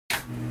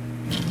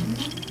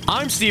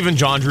I'm Stephen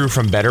John Drew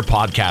from Better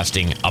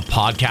Podcasting, a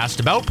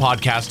podcast about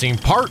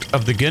podcasting, part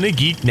of the Gonna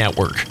Geek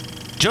Network.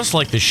 Just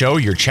like the show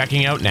you're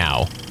checking out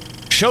now.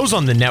 Shows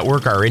on the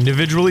network are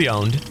individually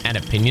owned, and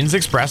opinions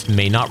expressed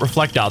may not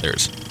reflect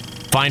others.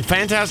 Find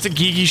fantastic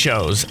geeky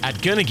shows at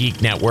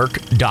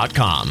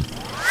GonnaGeekNetwork.com.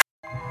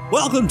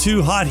 Welcome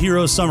to Hot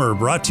Hero Summer,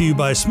 brought to you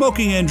by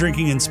Smoking and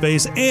Drinking in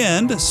Space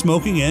and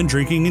Smoking and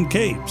Drinking in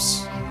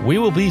Capes. We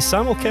will be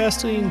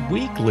simulcasting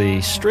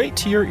weekly straight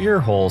to your ear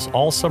holes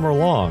all summer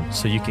long,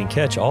 so you can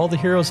catch all the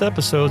Heroes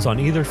episodes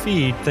on either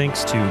feed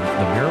thanks to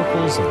the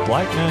miracles of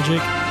black magic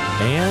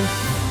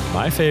and,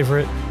 my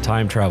favorite,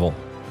 time travel.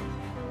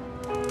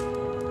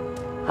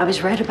 I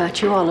was right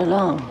about you all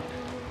along.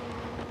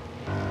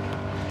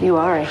 You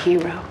are a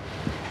hero.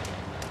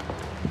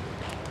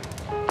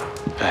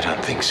 I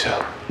don't think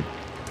so.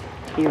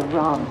 You're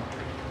wrong.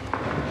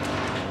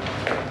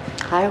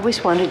 I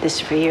always wanted this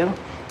for you.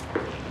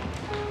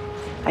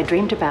 I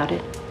dreamed about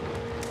it.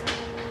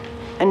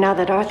 And now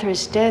that Arthur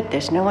is dead,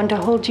 there's no one to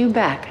hold you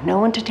back, no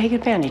one to take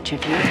advantage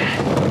of you.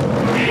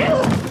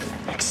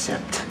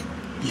 Except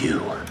you.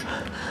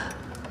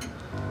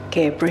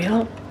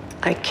 Gabriel,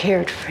 I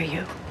cared for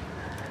you.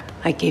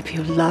 I gave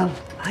you love.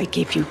 I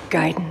gave you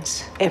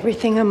guidance.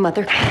 Everything a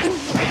mother can.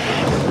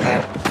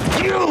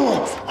 You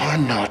are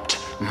not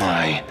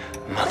my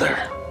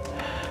mother.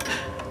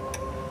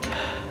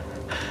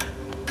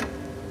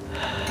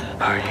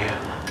 Are you?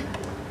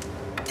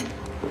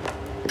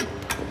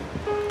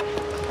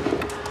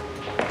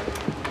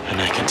 And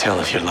I can tell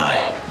if you're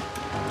lying.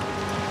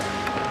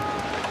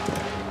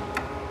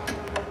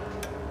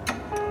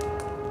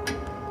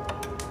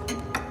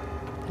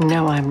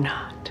 No, I'm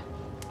not.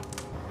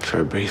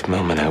 For a brief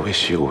moment, I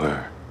wish you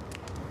were.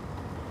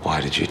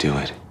 Why did you do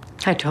it?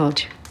 I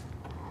told you.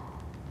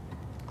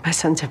 My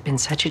sons have been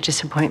such a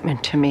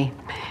disappointment to me,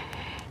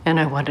 and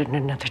I wanted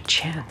another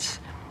chance.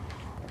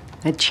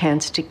 A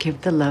chance to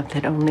give the love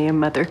that only a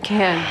mother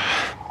can.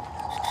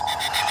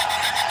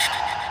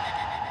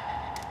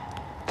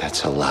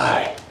 That's a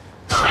lie.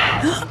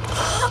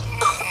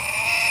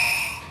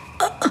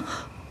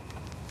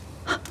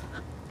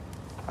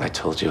 I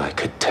told you I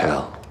could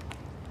tell.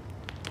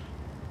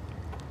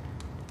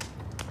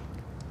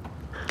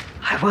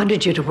 I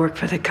wanted you to work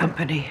for the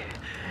company.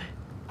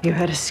 You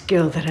had a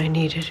skill that I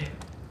needed.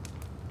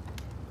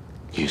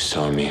 You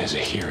saw me as a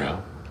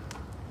hero.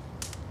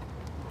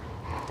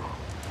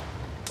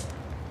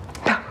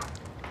 No.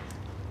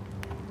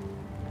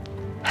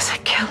 As a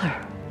killer.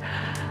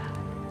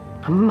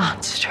 A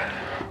monster.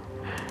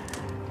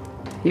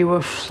 You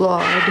were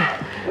flawed,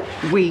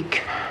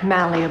 weak,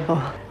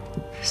 malleable.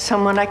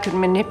 Someone I could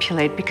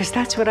manipulate, because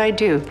that's what I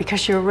do,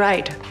 because you're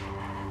right.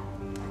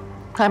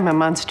 I'm a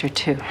monster,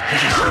 too.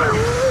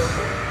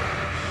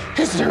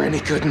 Is there any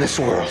good in this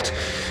world?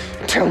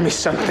 Tell me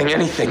something,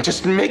 anything.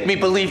 Just make me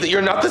believe that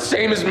you're not the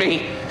same as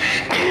me.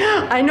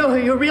 I know who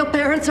your real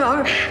parents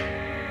are.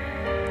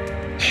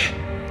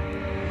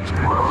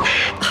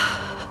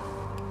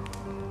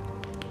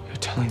 You're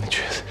telling the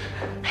truth.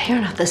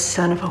 You're not the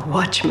son of a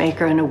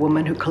watchmaker and a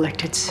woman who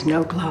collected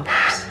snow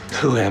globes.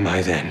 Who am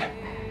I then?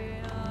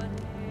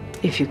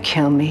 If you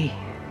kill me,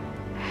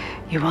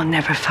 you will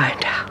never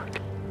find out.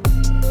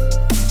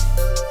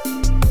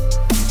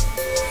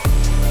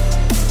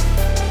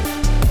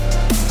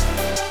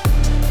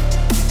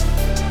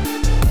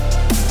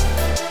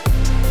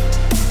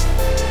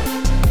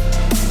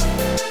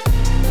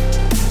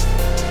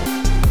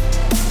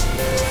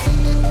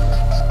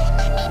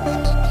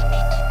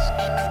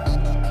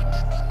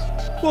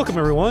 Welcome,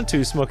 everyone,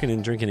 to Smoking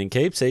and Drinking in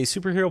Capes, a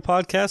superhero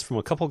podcast from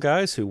a couple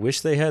guys who wish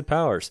they had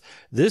powers.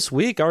 This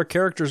week, our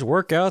characters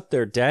work out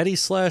their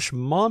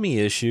daddy/mommy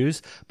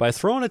issues by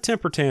throwing a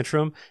temper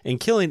tantrum and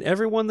killing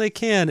everyone they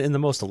can in the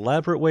most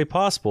elaborate way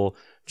possible,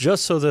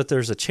 just so that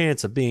there's a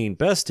chance of being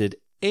bested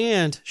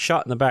and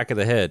shot in the back of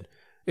the head.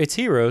 It's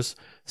Heroes,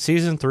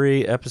 Season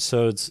 3,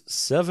 Episodes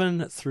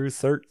 7 through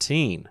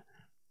 13.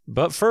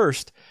 But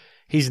first,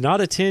 he's not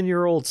a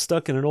 10-year-old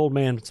stuck in an old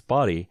man's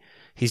body.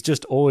 He's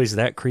just always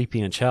that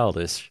creepy and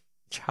childish.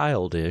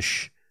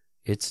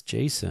 It's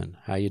Jason.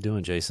 How you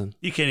doing, Jason?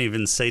 You can't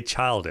even say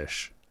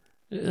childish.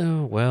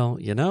 Well,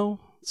 you know.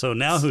 So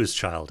now who's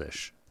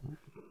childish?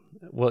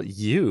 Well,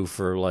 you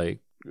for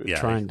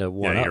trying to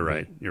one up. You're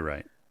right. Me. You're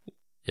right.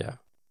 Yeah,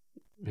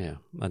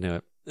 I knew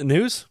it.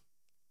 News?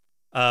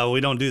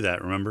 We don't do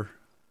that. Remember?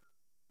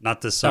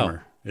 Not this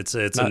summer. It's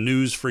a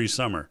news-free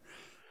summer.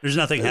 There's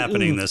nothing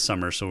happening this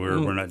summer, so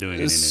we're not doing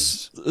any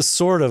news.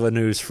 Sort of a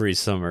news-free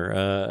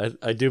summer.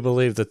 I do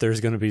believe that there's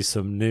going to be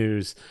some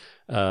news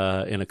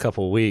in a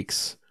couple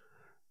weeks,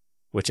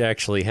 which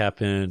actually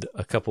happened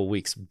a couple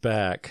weeks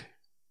back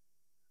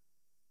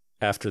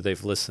after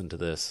they've listened to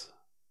this.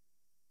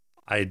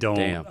 I don't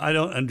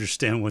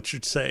understand what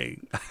you're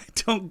saying. I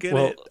don't get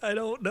it. I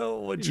don't know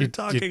what you're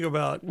talking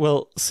about.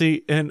 Well,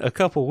 see, in a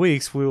couple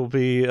weeks, we will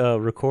be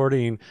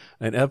recording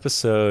an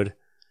episode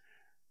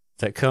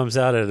that comes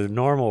out at a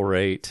normal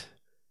rate,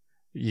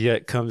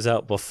 yet comes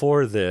out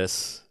before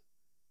this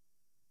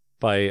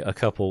by a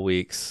couple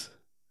weeks.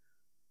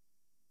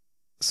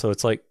 So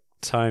it's like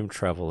time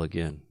travel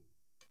again.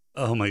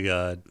 Oh my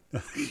God!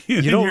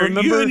 You don't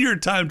remember you and your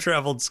time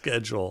traveled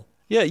schedule?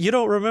 Yeah, you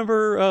don't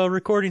remember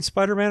recording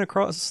Spider-Man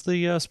Across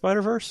the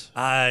Spider-Verse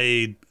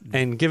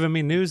and giving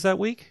me news that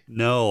week?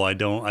 No, I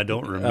don't. I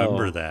don't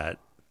remember that.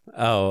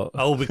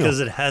 Oh,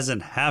 because it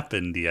hasn't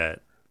happened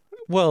yet.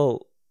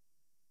 Well,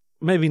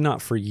 maybe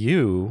not for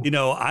you. You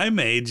know, I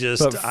may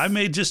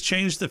just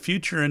change the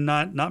future and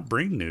not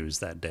bring news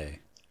that day.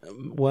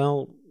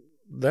 Well,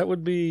 that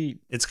would be.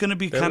 It's going to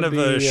be kind of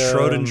a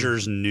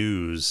Schrodinger's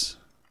news.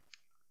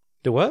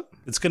 Do what?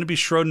 It's going to be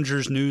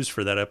Schrodinger's news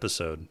for that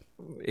episode.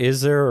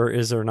 Is there or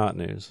is there not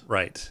news?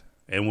 Right.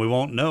 And we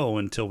won't know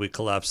until we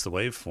collapse the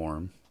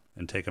waveform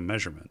and take a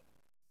measurement.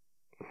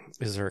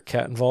 Is there a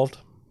cat involved?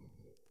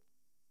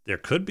 There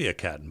could be a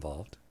cat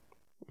involved.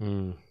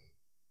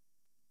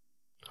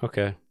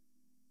 Okay.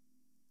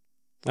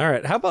 All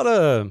right. How about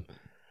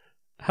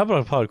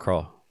a pod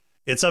crawl?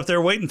 It's up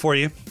there waiting for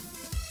you.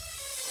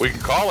 We can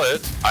call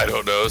it, I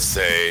don't know,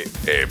 say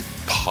a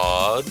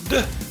pod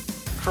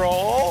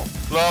crawl?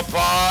 The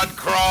pod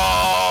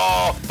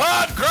crawl!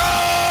 Pod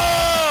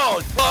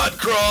crawl! Pod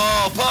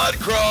crawl! Pod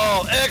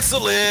crawl!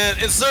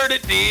 Excellent! Insert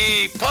it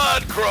deep!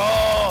 Pod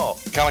crawl!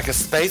 Kind of like a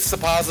space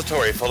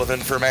suppository full of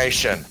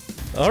information.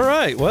 All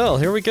right. Well,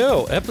 here we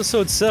go.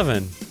 Episode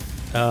 7.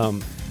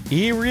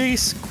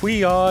 Iris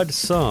Quiod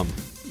Sum.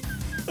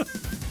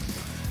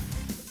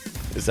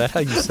 Is that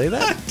how you say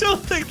that? I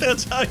don't think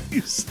that's how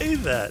you say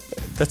that.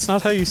 That's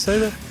not how you say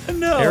that?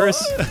 No.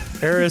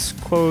 Eris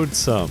Quod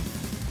Sum.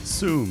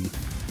 Sum.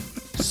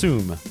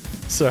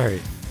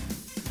 Sorry.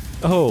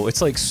 Oh,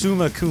 it's like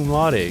summa cum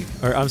laude.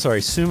 Or, I'm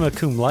sorry, summa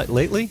cum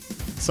lately?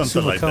 Something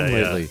summa like cum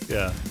that, lately.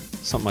 yeah.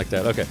 Something like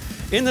that. Okay.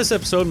 In this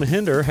episode,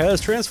 Mahinder has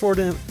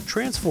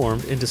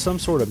transformed into some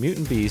sort of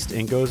mutant beast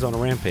and goes on a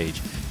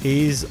rampage.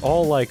 He's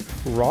all like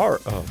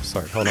rawr. Oh,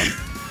 sorry. Hold on.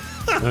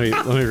 let me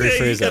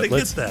rephrase that.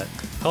 Get that.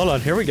 Hold on.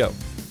 Here we go.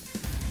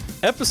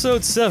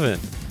 Episode 7.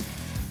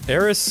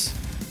 Eris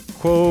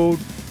Quod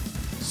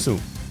Sum.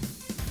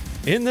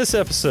 In this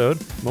episode,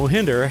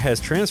 Mohinder has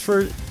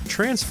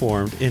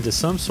transformed into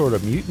some sort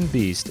of mutant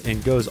beast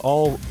and goes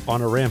all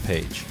on a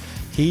rampage.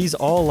 He's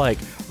all like,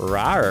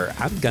 rawr,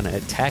 I'm gonna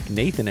attack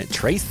Nathan and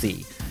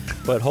Tracy.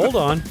 But hold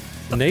on,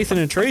 Nathan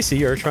and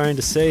Tracy are trying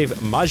to save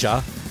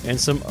Maja and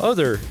some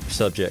other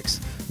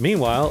subjects.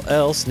 Meanwhile,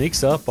 Elle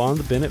sneaks up on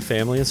the Bennett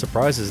family and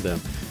surprises them.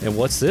 And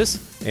what's this?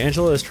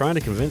 Angela is trying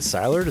to convince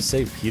Siler to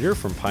save Peter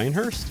from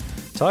Pinehurst?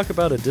 Talk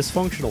about a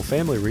dysfunctional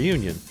family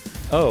reunion.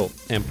 Oh,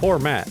 and poor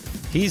Matt.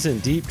 He's in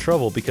deep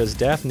trouble because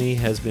Daphne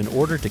has been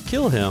ordered to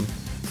kill him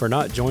for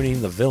not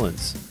joining the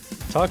villains.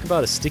 Talk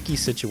about a sticky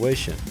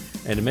situation.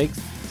 And to make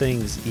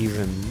things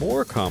even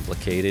more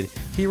complicated,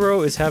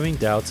 Hiro is having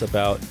doubts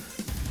about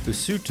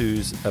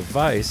Usutu's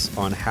advice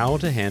on how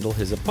to handle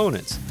his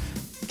opponents.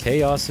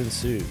 Chaos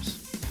ensues.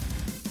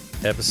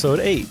 Episode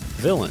 8,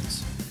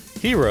 Villains.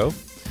 Hiro,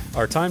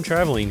 our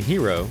time-traveling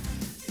hero,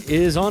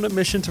 is on a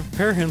mission to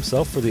prepare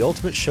himself for the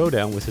ultimate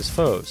showdown with his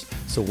foes.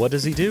 So what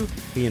does he do?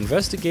 He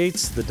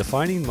investigates the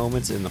defining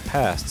moments in the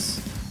pasts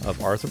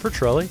of Arthur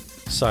Petrelli,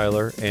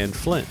 Siler, and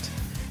Flint.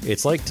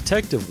 It's like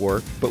detective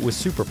work, but with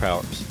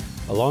superpowers.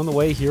 Along the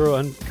way, Hiro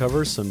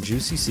uncovers some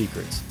juicy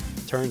secrets.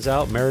 Turns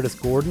out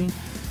Meredith Gordon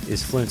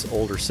is Flint's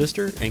older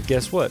sister, and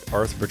guess what?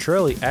 Arthur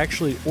Petrelli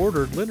actually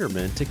ordered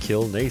Linderman to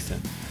kill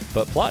Nathan.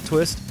 But plot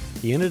twist,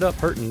 he ended up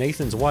hurting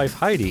Nathan's wife,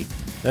 Heidi.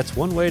 That's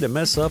one way to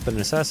mess up an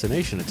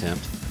assassination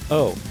attempt.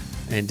 Oh,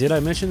 and did I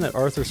mention that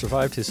Arthur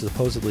survived his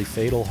supposedly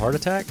fatal heart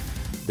attack?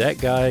 That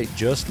guy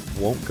just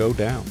won't go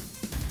down.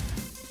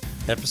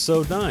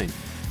 Episode 9.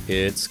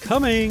 It's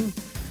coming!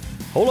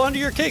 Hold on to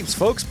your capes,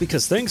 folks,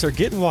 because things are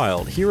getting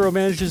wild. Hiro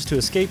manages to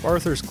escape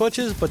Arthur's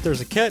clutches, but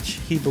there's a catch.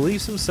 He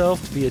believes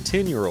himself to be a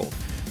 10-year-old.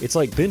 It's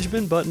like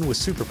Benjamin Button with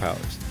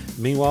superpowers.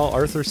 Meanwhile,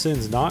 Arthur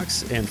sends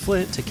Knox and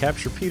Flint to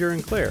capture Peter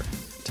and Claire.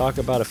 Talk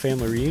about a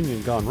family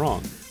reunion gone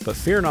wrong. But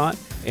fear not,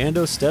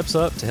 Ando steps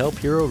up to help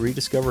Hiro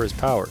rediscover his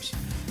powers.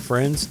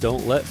 Friends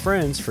don't let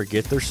friends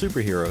forget their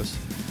superheroes.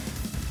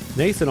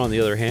 Nathan, on the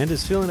other hand,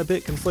 is feeling a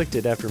bit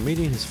conflicted after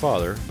meeting his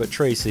father, but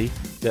Tracy,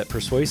 that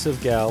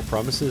persuasive gal,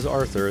 promises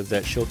Arthur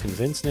that she'll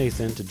convince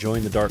Nathan to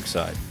join the dark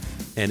side.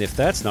 And if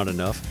that's not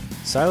enough,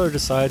 Siler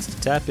decides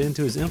to tap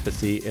into his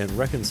empathy and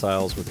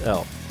reconciles with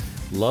Elle.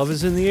 Love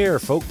is in the air,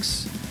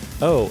 folks.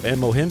 Oh, and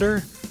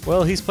Mohinder?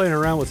 Well, he's playing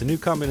around with a new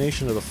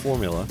combination of the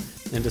formula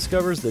and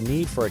discovers the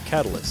need for a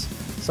catalyst.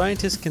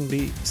 Science can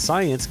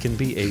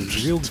be a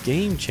real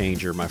game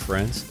changer, my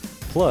friends.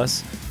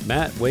 Plus,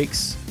 Matt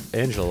wakes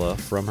Angela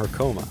from her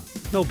coma.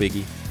 No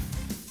biggie.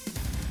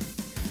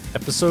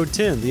 Episode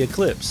 10, The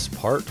Eclipse,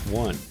 Part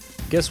 1.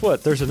 Guess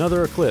what? There's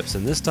another eclipse,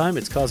 and this time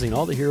it's causing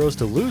all the heroes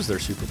to lose their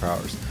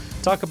superpowers.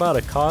 Talk about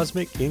a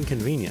cosmic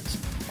inconvenience.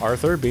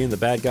 Arthur, being the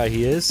bad guy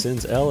he is,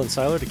 sends Elle and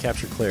Siler to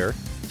capture Claire.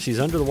 She's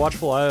under the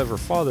watchful eye of her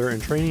father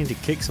and training to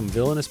kick some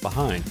villainous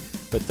behind.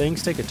 But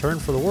things take a turn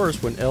for the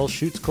worse when Elle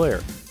shoots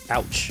Claire.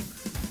 Ouch.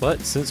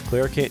 But since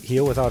Claire can't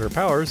heal without her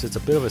powers, it's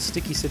a bit of a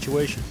sticky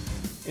situation.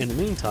 In the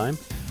meantime,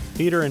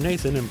 Peter and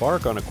Nathan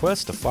embark on a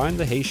quest to find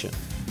the Haitian.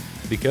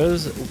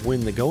 because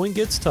when the going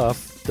gets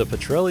tough, the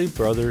Petrelli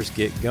brothers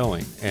get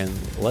going. And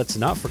let's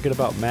not forget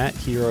about Matt,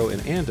 Hero,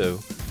 and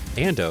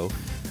Ando,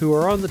 who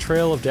are on the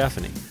trail of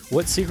Daphne.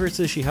 What secrets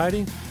is she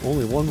hiding?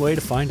 Only one way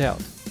to find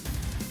out.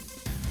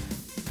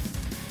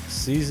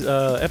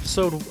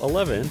 Episode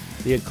 11,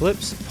 The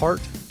Eclipse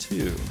Part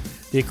 2.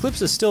 The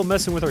Eclipse is still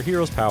messing with our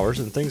hero's powers,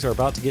 and things are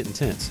about to get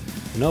intense.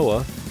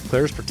 Noah,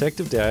 Claire's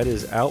protective dad,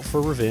 is out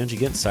for revenge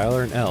against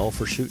Siler and Elle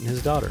for shooting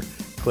his daughter.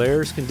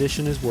 Claire's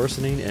condition is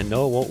worsening, and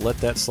Noah won't let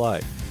that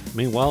slide.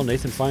 Meanwhile,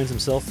 Nathan finds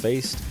himself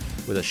faced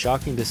with a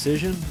shocking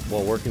decision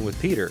while working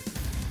with Peter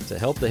to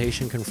help the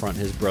Haitian confront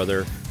his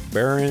brother,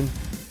 Baron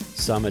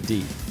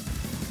Samedi.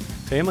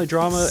 Family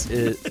drama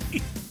is...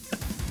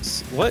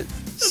 What?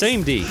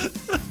 Same D.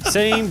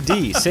 Same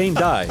D. Same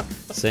die.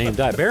 Same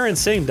die. Baron,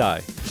 same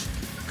die.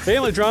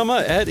 Family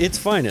drama at its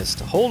finest.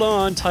 Hold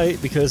on tight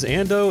because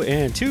Ando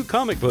and two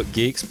comic book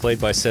geeks,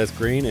 played by Seth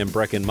Green and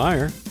Brecken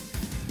Meyer,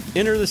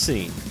 enter the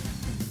scene.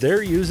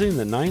 They're using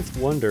the Ninth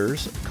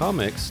Wonders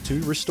comics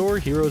to restore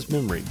Hero's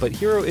memory, but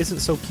Hero isn't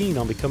so keen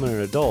on becoming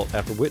an adult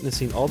after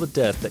witnessing all the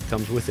death that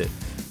comes with it.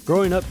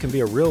 Growing up can be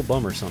a real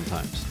bummer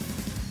sometimes.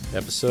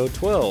 Episode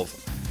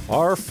 12,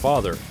 Our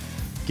Father.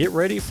 Get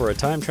ready for a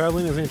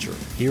time-traveling adventure.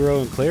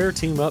 Hero and Claire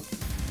team up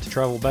to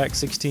travel back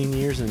 16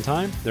 years in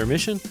time. Their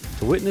mission?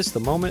 To witness the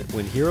moment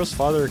when Hero's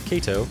father,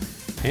 Kato,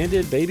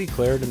 handed baby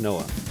Claire to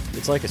Noah.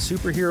 It's like a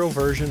superhero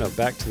version of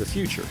Back to the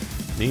Future.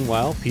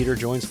 Meanwhile, Peter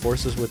joins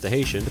forces with the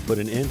Haitian to put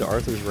an end to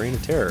Arthur's reign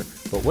of terror.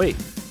 But wait,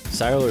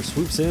 Siler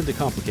swoops in to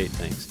complicate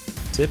things.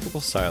 Typical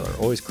Siler,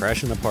 always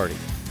crashing the party.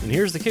 And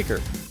here's the kicker.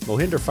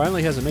 Mohinder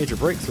finally has a major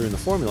breakthrough in the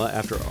formula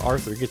after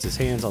Arthur gets his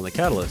hands on the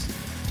catalyst.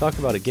 Talk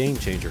about a game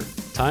changer.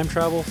 Time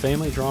travel,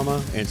 family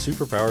drama, and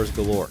superpowers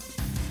galore.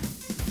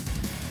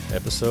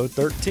 Episode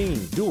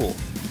 13, Duel.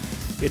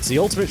 It's the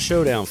ultimate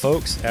showdown,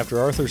 folks. After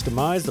Arthur's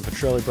demise, the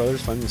Petrelli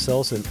brothers find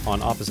themselves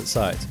on opposite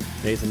sides.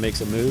 Nathan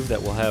makes a move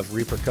that will have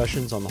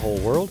repercussions on the whole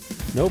world.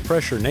 No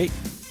pressure, Nate.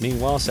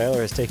 Meanwhile,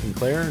 Siler has taken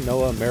Claire,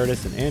 Noah,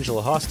 Meredith, and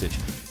Angela hostage.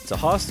 It's a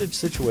hostage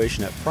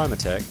situation at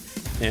Primatech,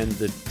 and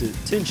the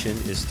tension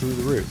is through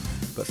the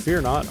roof. But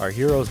fear not, our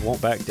heroes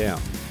won't back down.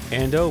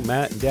 Ando,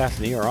 Matt, and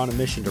Daphne are on a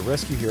mission to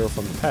rescue Hero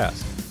from the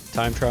past.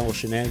 Time travel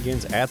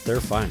shenanigans at their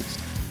finest.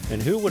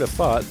 And who would have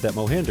thought that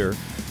Mohinder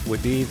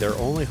would be their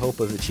only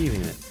hope of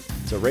achieving it?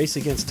 It's a race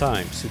against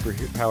time,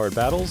 super-powered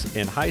battles,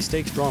 and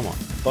high-stakes drama.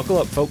 Buckle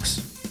up,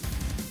 folks.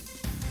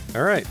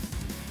 All right.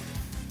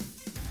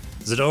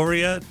 Is it over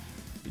yet?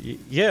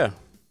 Yeah.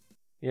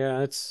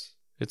 Yeah, it's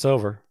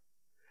over.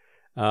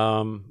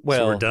 Well,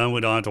 so we're done.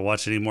 We don't have to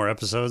watch any more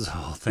episodes.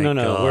 Oh, thank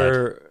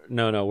God.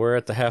 We're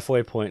at the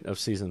halfway point of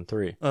season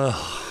 3.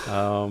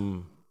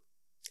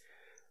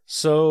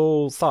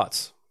 So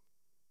thoughts?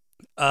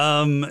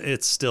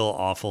 It's still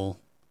awful.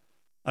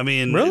 I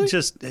mean, really?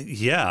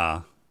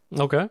 Yeah.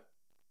 Okay.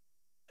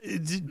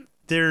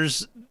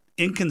 There's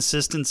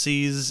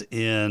inconsistencies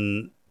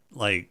in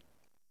like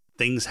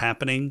things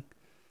happening.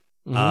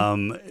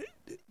 Mm-hmm.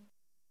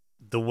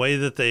 The way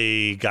that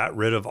they got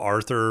rid of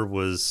Arthur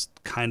was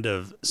kind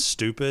of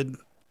stupid.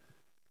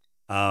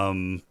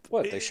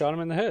 What? They shot him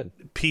in the head.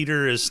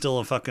 Peter is still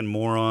a fucking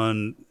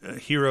moron.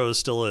 Hero is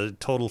still a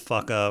total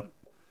fuck up.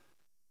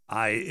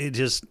 I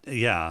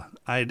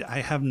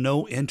have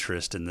no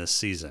interest in this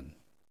season.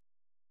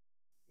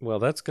 Well,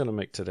 that's going to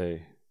make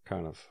today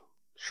kind of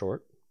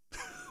short.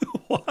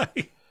 Why?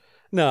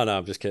 No,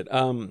 I'm just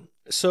kidding.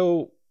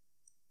 So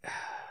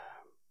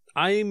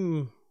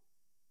I'm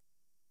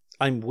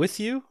with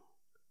you,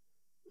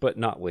 but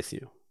not with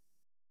you.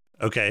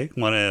 Okay,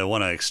 want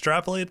to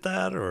extrapolate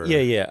that, or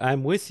yeah,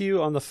 I'm with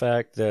you on the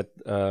fact that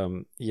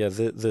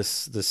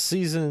this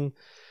season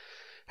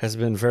has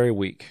been very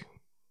weak.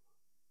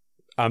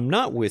 I'm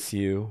not with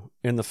you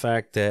in the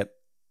fact that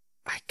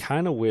I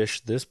kind of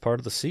wish this part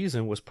of the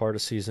season was part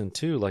of season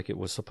 2, like it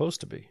was supposed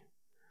to be.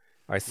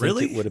 I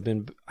think it would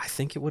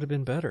have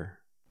been better.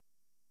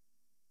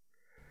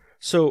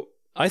 So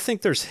I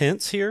think there's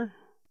hints here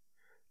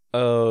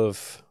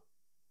of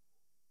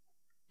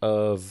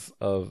I'm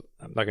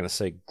not going to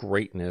say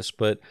greatness,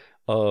 but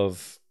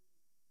of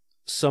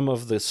some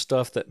of the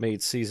stuff that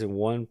made season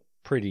 1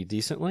 pretty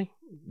decent.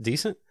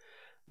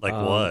 Like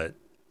what?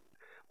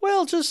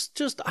 Well,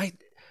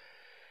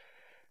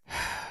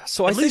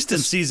 So at least in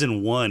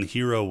season 1,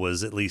 Hero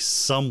was at least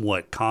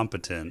somewhat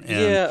competent. And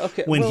yeah,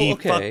 okay. When he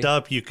fucked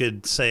up, you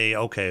could say,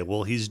 okay,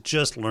 well, he's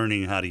just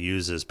learning how to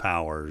use his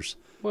powers.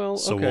 Well,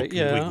 so okay, we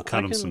can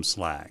cut him some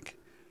slack.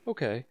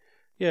 Okay,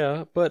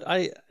 yeah, but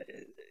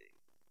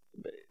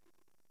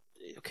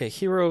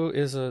Hero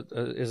is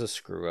a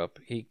screw up.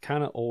 He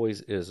kind of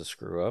always is a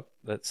screw up.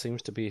 That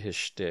seems to be his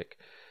shtick.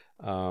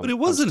 But it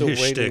wasn't his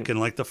shtick in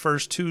like the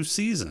first 2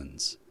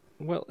 seasons.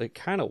 Well, it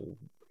kind of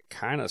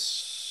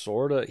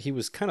sort of. He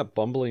was kind of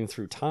bumbling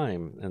through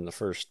time in the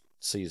first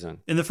season.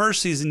 In the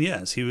first season,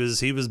 yes, he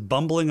was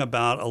bumbling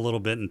about a little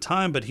bit in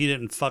time, but he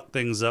didn't fuck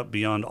things up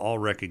beyond all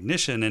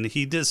recognition, and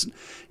he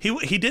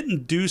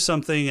didn't do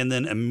something and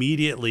then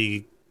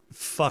immediately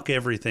fuck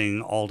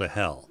everything all to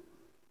hell.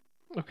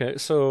 Okay,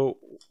 so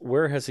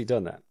where has he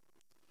done that?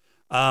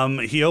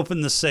 He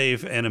opened the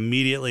safe and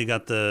immediately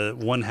got the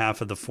one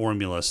half of the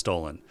formula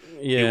stolen.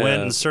 Yeah, he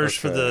went and searched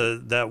for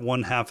that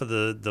one half of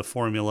the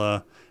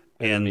formula,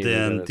 and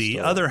then the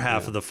other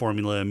half of the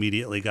formula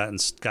immediately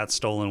got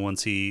stolen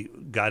once he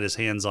got his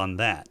hands on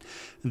that.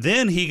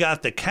 Then he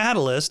got the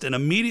catalyst and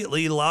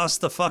immediately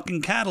lost the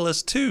fucking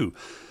catalyst too.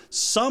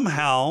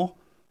 Somehow.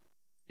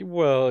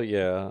 Well,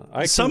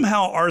 yeah.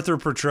 Somehow Arthur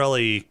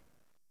Petrelli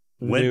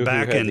went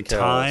back in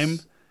time.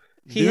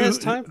 He has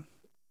time.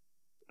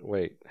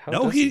 Wait, how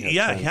no, does he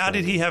have time how travel?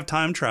 did he have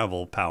time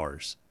travel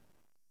powers?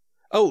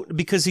 Oh,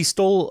 because he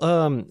stole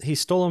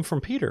them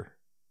from Peter.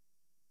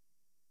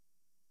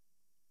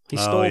 He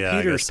stole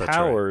Peter's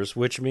powers,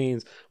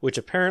 right. which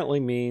apparently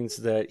means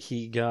that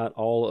he got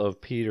all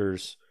of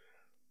Peter's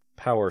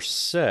power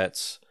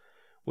sets,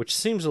 which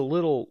seems a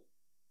little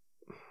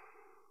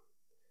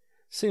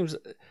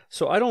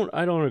so I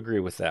don't agree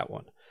with that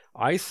one.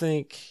 I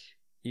think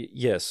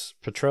yes,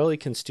 Petrelli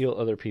can steal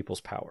other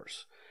people's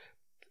powers.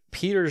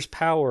 Peter's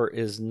power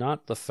is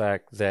not the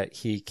fact that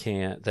he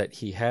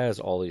has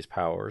all these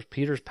powers.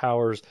 Peter's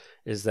powers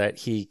is that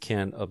he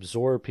can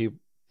absorb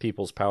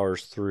people's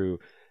powers through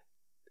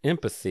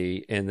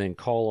empathy and then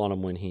call on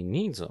them when he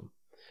needs them.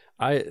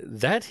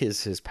 That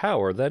is his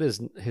power. That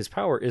is his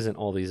power. Isn't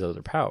all these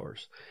other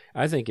powers?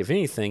 I think if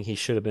anything, he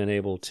should have been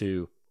able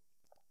to.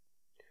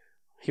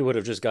 He would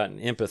have just gotten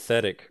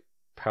empathetic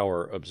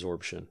power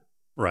absorption,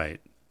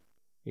 right?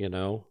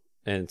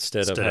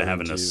 Instead of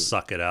having to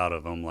suck it out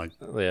of him,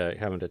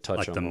 having to touch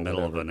like the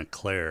middle of an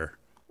eclair.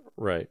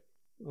 Right.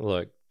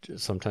 Look,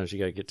 sometimes you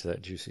got to get to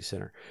that juicy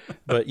center.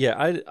 But yeah,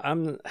 I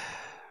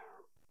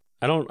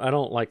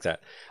don't like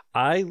that.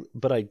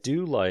 But I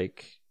do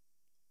like.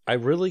 I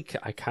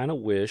kind of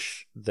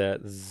wish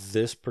that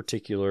this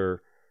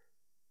particular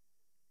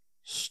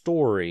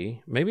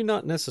story, maybe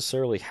not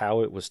necessarily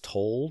how it was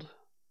told,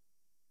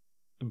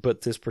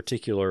 but this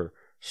particular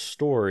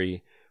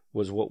story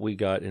was what we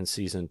got in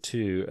season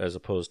 2 as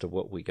opposed to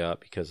what we got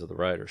because of the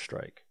writer's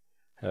strike.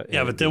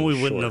 But then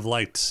we wouldn't have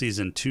liked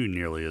season 2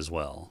 nearly as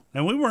well.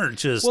 And we weren't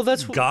just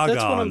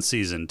gaga on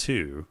season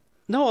 2.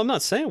 No, I'm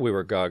not saying we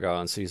were gaga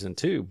on season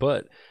 2,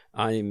 but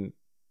I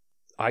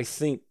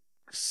think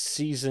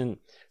season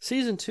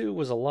 2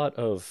 was a lot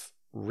of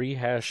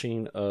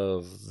rehashing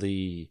of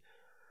the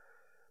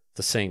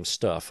same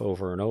stuff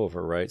over and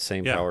over, right?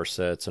 Same power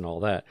sets and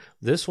all that.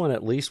 This one,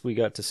 at least we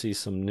got to see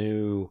some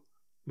new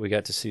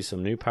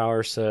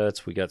power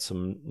sets. We got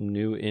some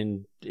new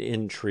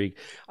intrigue.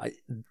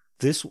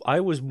 I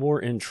was more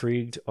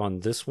intrigued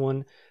on this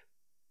one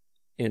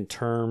in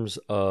terms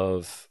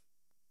of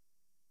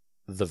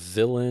the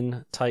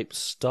villain type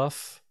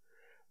stuff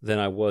than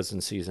I was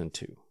in season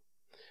 2.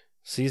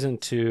 Season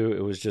 2,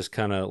 it was just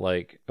kind of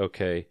like,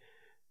 okay,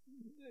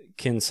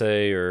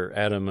 Kinsey or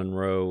Adam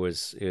Monroe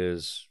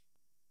is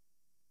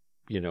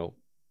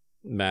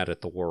mad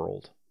at the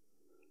world.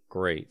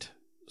 Great.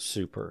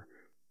 Super.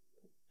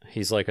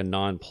 He's like a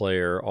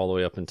non-player all the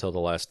way up until the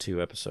last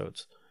 2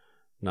 episodes.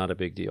 Not a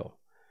big deal.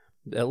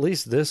 At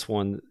least this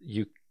one,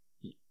 you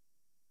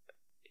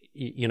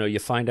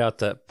find out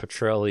that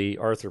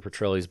Arthur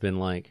Petrelli's been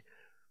like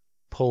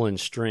pulling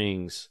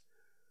strings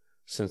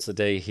since the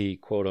day he,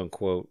 quote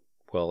unquote,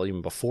 well,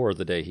 even before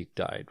the day he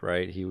died,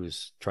 right? He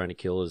was trying to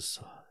kill his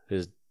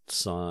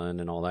son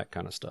and all that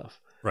kind of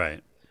stuff.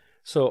 Right.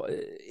 So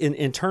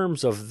in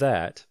terms of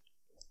that,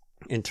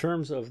 in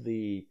terms of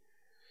the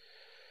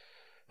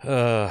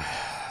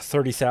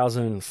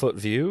 30,000 foot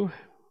view,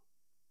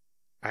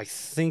 I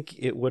think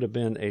it would have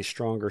been a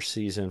stronger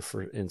season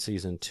in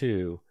season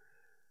 2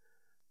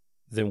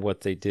 than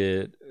what they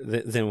did,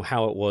 than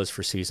how it was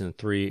for season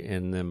 3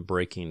 and them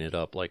breaking it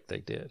up like they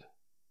did.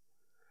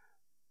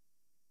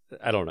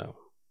 I don't know.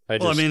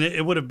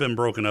 It would have been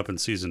broken up in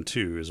season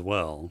 2 as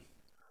well.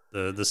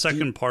 The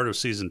second part of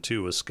season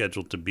 2 was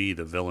scheduled to be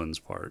the villains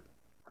part.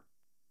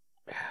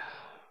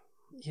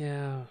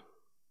 Yeah.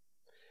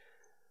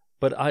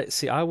 But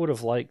I would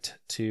have liked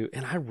to,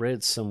 and I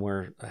read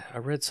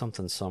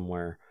something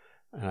somewhere,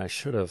 and I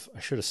should have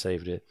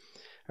saved it.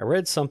 I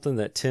read something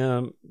that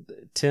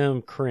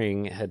Tim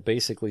Kring had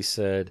basically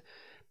said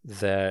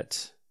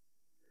that,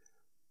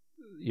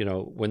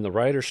 when the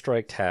writer's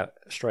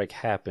strike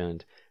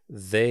happened,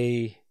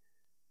 they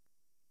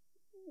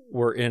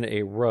were in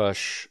a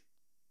rush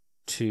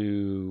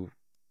to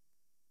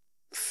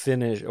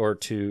finish or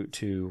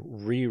to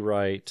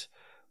rewrite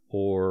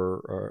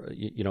or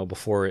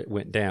before it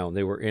went down.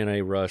 They were in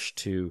a rush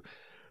to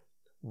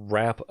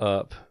wrap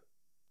up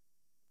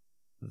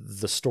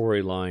the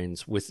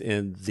storylines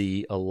within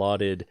the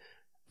allotted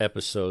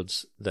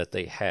episodes that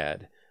they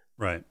had.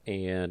 Right.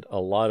 And a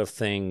lot of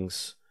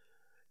things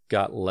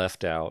got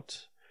left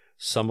out.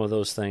 Some of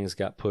those things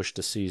got pushed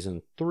to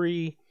season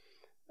 3.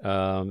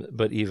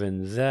 But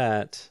even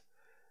that,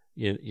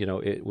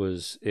 it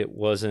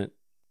wasn't,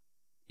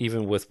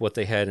 even with what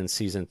they had in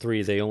season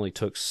 3, they only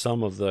took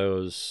some of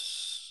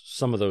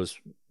those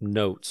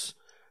notes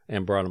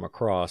and brought them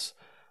across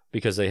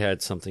because they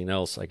had something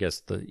else. I guess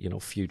the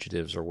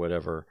fugitives or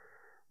whatever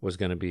was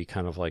going to be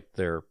kind of like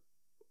their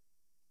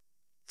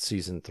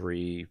season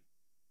 3,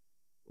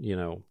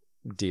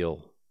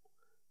 deal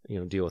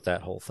with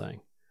that whole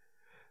thing.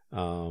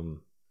 And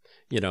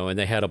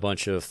they had a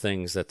bunch of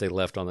things that they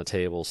left on the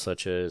table,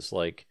 such as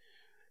like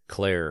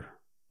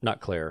not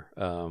Claire,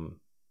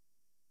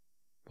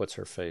 what's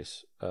her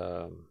face?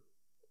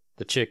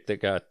 The chick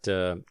that got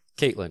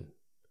Caitlin.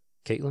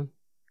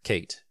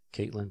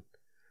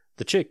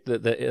 The chick,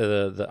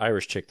 the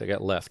Irish chick that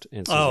got left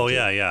in season 2.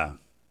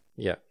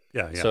 Yeah.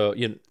 So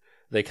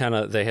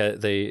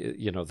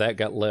that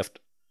got left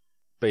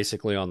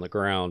basically on the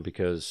ground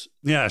because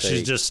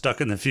she's just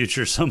stuck in the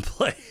future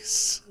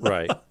someplace.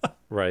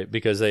 right,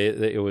 because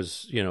it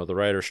was the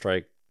writer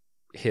strike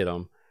hit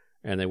them,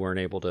 and they weren't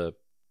able to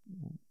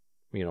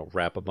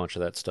wrap a bunch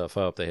of that stuff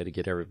up. They had to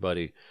get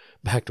everybody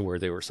back to where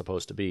they were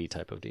supposed to be,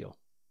 type of deal.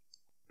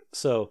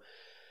 So,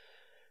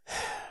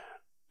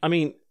 I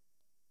mean,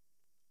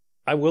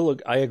 I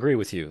agree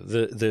with you.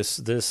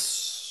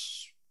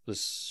 This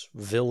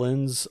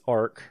villain's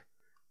arc,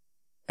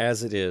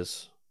 as it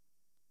is,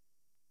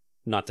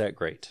 not that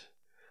great.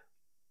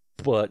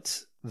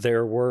 But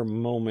there were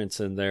moments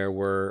in there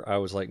where I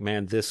was like,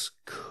 man, this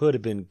could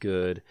have been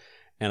good,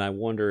 and I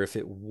wonder if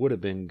it would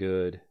have been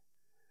good.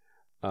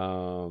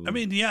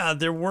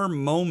 There were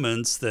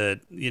moments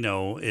that,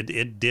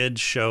 it did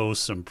show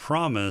some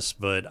promise,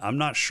 but I'm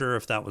not sure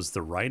if that was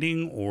the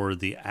writing or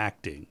the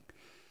acting.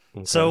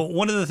 Okay. So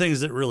one of the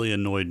things that really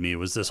annoyed me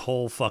was this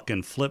whole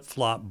fucking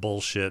flip-flop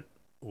bullshit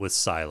with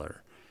Sylar.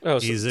 Oh,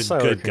 he's a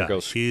good guy.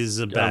 He's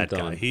a bad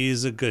guy.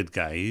 He's a good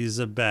guy. He's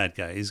a bad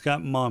guy. He's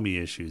got mommy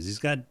issues. He's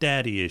got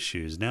daddy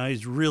issues. Now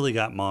he's really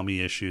got mommy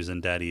issues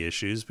and daddy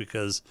issues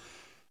because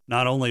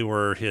not only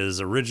were his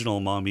original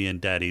mommy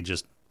and daddy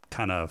just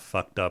kind of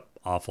fucked up,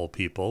 awful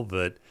people,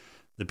 but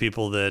the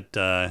people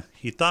that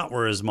he thought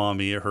were his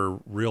mommy, her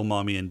real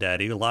mommy and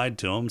daddy, lied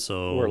to him.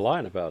 So we're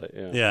lying about it.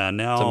 Yeah. Yeah.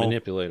 Now to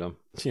manipulate him.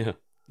 Yeah.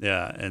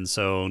 Yeah. And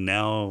so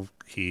now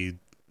he,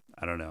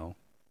 I don't know,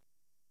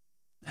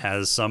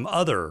 has some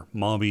other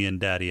mommy and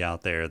daddy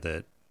out there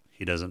that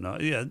he doesn't know.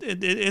 Yeah,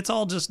 it's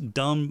all just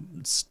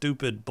dumb,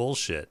 stupid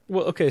bullshit.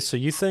 Well, okay, so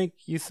you think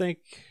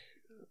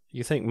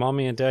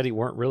mommy and daddy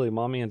weren't really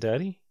mommy and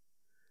daddy?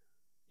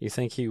 You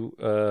think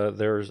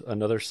there's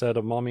another set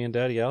of mommy and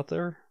daddy out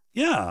there?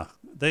 Yeah,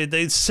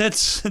 they said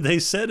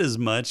as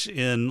much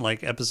in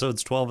like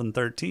episodes 12 and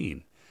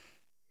 13.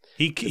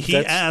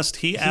 He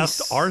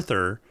asked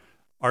Arthur,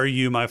 "Are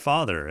you my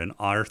father?" And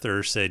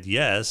Arthur said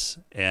yes,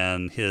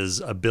 and his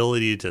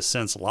ability to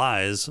sense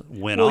lies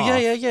went off.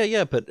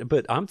 Yeah. But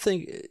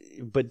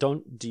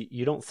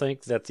you don't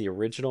think that the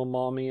original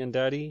mommy and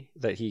daddy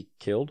that he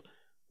killed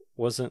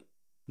wasn't?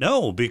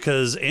 No,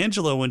 because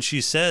Angela, when she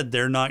said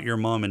they're not your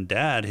mom and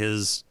dad,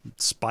 his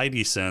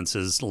spidey sense,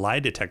 his lie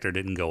detector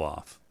didn't go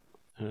off.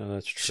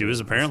 That's true. She was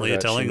apparently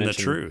telling the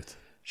truth.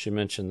 She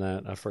mentioned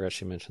that. I forgot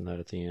she mentioned that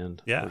at the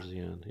end. Yeah. Towards the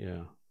end,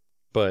 yeah.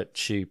 But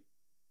she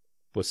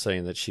was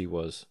saying that she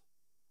was,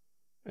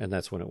 and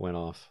that's when it went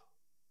off.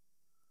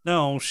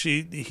 No,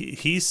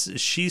 she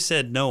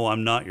said, "No,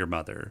 I'm not your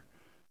mother,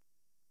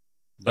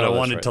 but I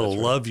wanted to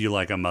love you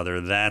like a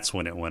mother." That's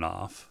when it went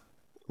off.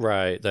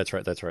 Right. That's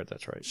right.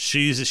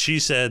 She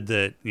said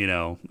that,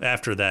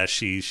 after that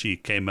she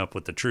came up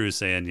with the truth,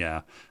 saying,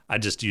 "Yeah, I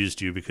just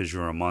used you because you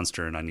were a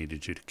monster and I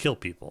needed you to kill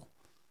people."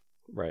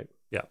 Right.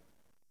 Yeah.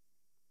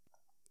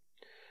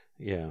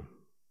 Yeah.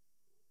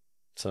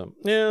 So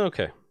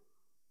okay,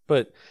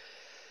 but.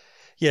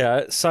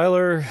 Yeah,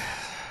 Sylar's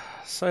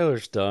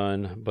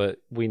done, but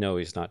we know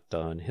he's not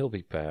done. He'll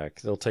be back.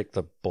 They'll take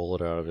the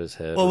bullet out of his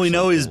head. Well, we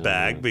know he's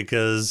back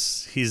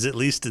because he's at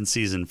least in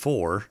season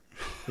 4.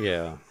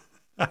 Yeah.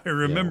 I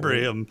remember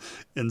him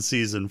in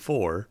season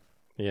 4.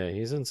 Yeah,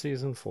 he's in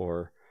season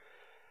 4.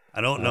 I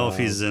don't know if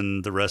he's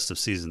in the rest of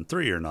season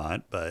 3 or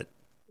not, but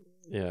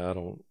yeah, I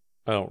don't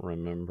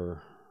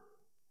remember.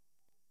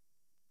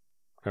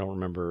 I don't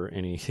remember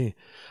any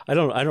I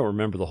don't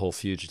remember the whole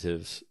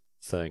Fugitives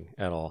thing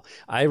at all.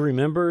 I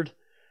remembered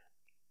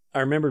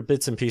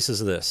bits and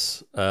pieces of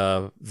this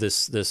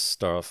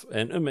stuff,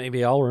 and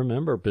maybe I'll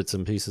remember bits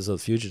and pieces of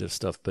the Fugitive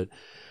stuff, but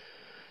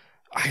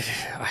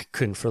I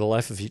couldn't for the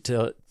life of me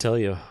tell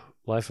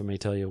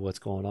you what's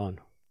going on,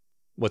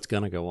 what's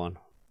gonna go on.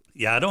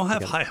 Yeah, I don't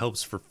have high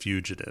hopes for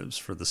Fugitives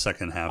for the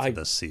second half of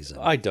this season.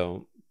 I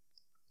don't,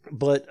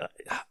 but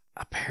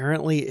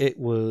apparently it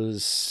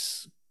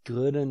was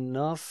good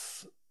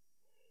enough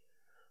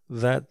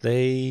that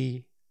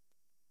they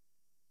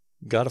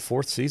got a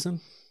 4th season?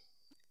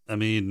 I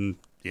mean,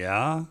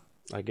 yeah.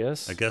 I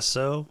guess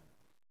so.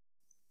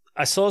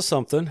 I saw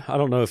something. I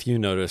don't know if you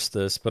noticed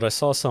this, but I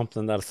saw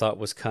something that I thought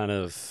was kind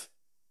of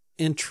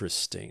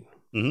interesting.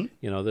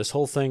 Mm-hmm. This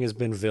whole thing has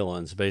been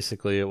villains.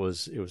 Basically, it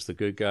was the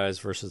good guys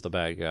versus the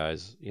bad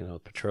guys.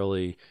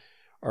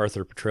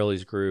 Arthur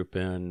Petrelli's group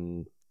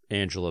and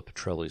Angela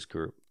Petrelli's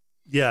group.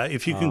 Yeah,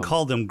 if you can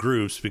call them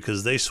groups,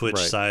 because they switch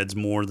sides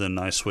more than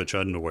I switch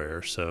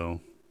underwear,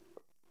 so.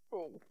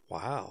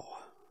 Wow.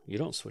 You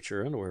don't switch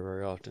your underwear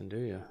very often, do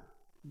you?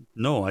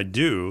 No, I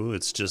do.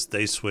 It's just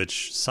they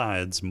switch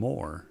sides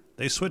more.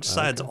 They switch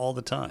sides all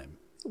the time.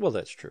 Well,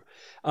 that's true.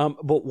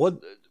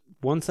 But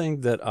one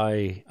thing that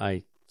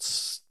I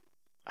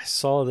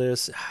saw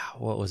this,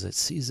 what was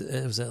it?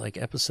 It was at like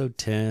episode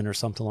 10 or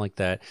something like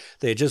that.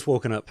 They had just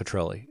woken up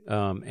Petrelli,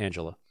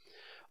 Angela.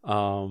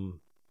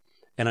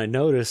 And I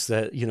noticed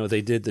that,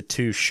 they did the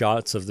 2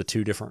 shots of the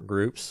 2 different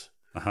groups.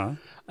 Uh-huh.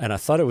 And I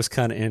thought it was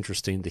kind of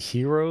interesting. The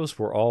heroes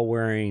were all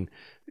wearing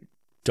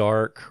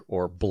dark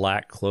or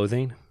black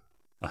clothing.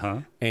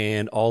 Uh-huh.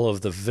 And all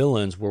of the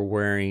villains were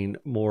wearing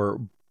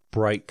more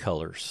bright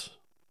colors.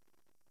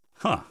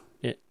 Huh.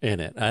 In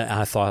it.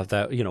 I thought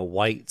that,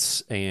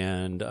 whites,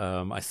 and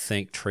I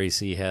think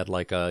Tracy had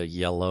like a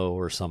yellow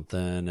or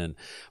something,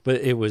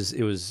 but it was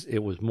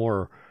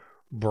more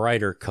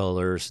brighter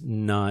colors,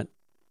 not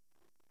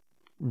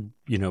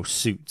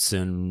suits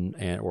and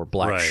or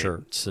black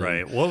shirts.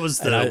 Right. What was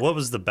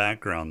the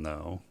background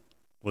though?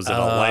 Was it a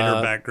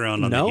lighter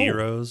background on the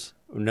heroes?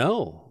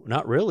 No,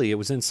 not really. It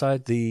was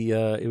inside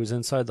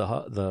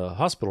the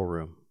hospital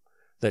room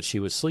that she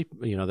was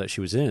that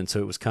she was in. So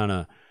it was kind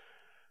of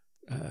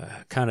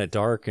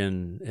dark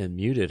and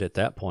muted at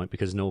that point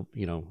because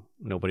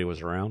nobody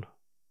was around.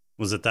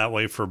 Was it that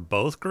way for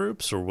both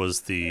groups, or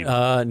was the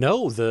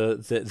no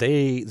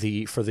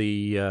for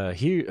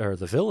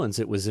the villains,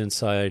 it was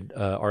inside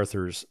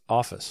Arthur's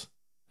office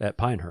at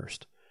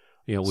Pinehurst,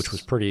 which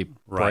was pretty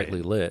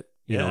brightly lit.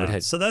 It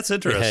had, so that's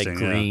interesting. It had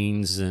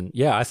greens and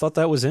I thought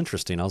that was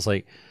interesting. I was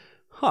like,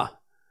 huh,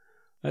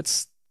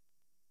 that's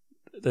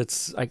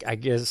I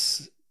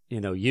guess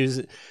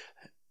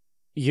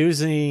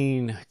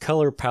using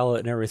color palette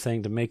and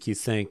everything to make you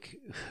think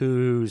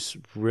who's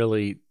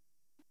really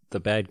the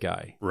bad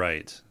guy,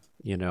 right?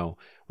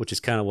 Which is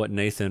kind of what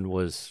Nathan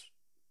was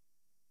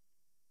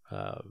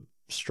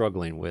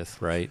struggling with,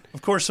 right?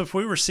 Of course, if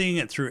we were seeing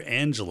it through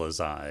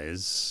Angela's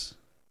eyes,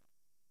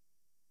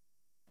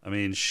 I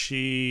mean,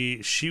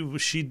 she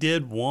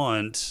did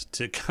want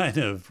to kind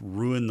of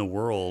ruin the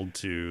world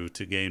to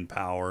gain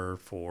power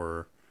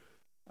for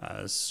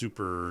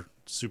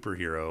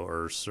superhero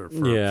or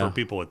for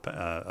people with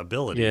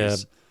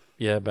abilities.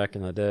 Yeah, back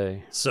in the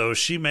day. So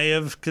she may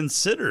have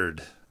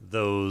considered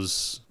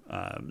those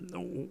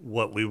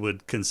what we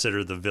would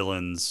consider the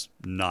villains,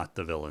 not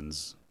the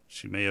villains.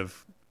 She may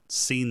have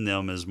seen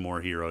them as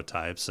more hero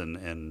types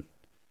and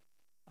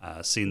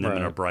seen them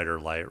in a brighter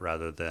light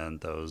rather than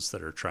those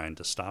that are trying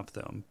to stop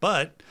them.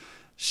 But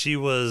she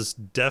was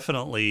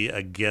definitely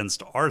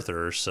against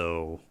Arthur,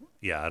 so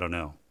I don't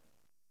know.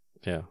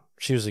 Yeah,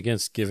 she was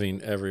against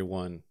giving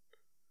everyone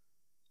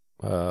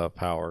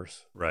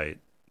powers. Right.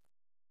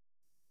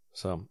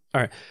 So,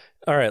 all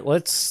right.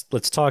 Let's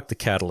talk the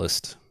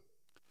Catalyst.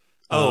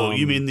 Oh,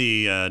 you mean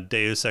the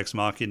Deus Ex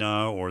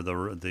Machina or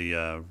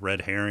the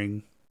red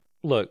herring?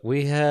 Look,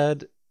 we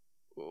had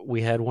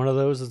one of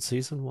those in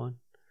season 1.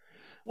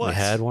 What? We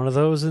had one of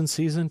those in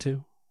season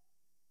 2.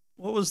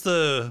 What was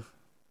the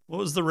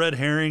red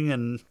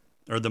herring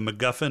or the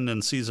MacGuffin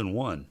in season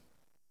 1?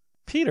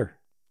 Peter.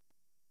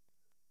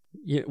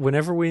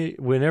 Whenever we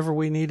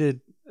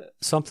needed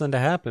something to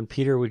happen,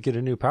 Peter would get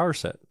a new power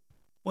set.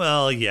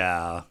 Well,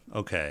 yeah,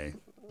 okay.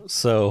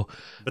 So,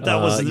 but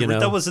that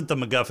wasn't the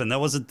MacGuffin.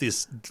 That wasn't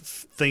this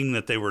thing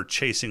that they were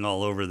chasing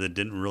all over that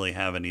didn't really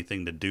have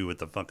anything to do with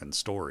the fucking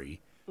story.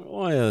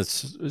 Well,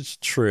 it's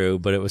true,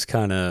 but it was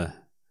kind of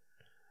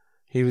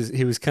he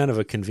was kind of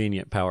a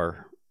convenient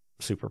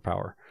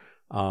superpower.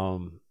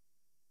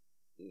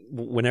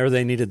 Whenever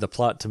they needed the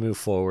plot to move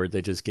forward,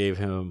 they just gave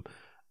him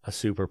a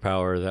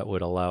superpower that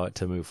would allow it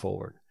to move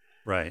forward.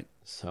 Right.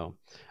 So,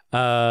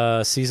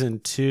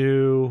 season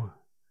 2.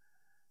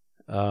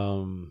 I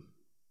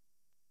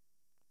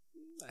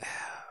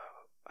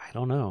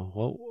don't know.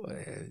 What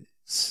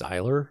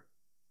Siler?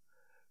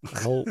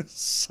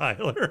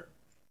 Siler?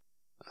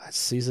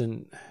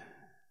 Season.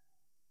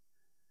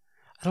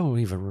 I don't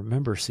even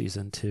remember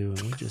season 2,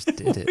 and we just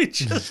did it. We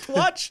just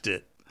watched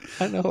it.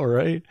 I know,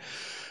 right?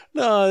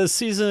 No,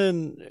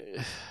 season.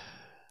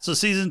 So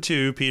season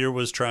 2, Peter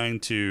was trying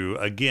to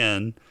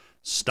again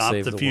stop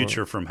the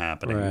future from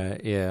happening. Right?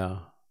 Yeah.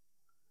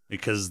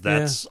 Because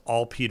that's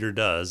all Peter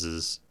does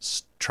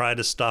is try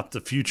to stop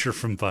the future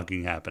from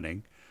fucking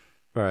happening.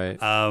 Right.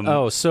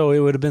 So it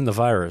would have been the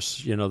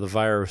virus. The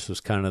virus was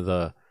kind of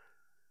that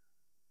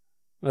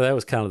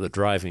was kind of the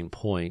driving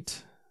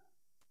point,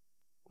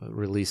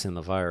 releasing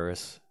the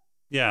virus.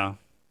 Yeah.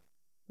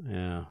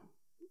 Yeah.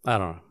 I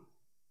don't know.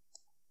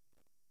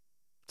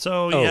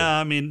 So,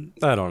 I mean.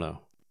 I don't know.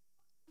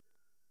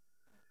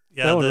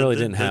 Yeah, that one really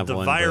didn't have the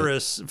one. The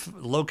virus,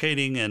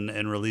 locating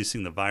and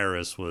releasing the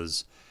virus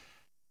was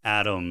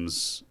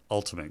Adam's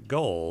ultimate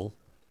goal.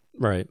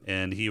 Right.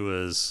 And he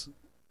was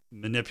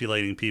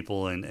manipulating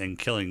people and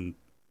killing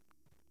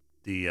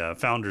the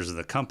founders of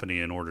the company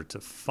in order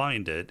to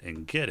find it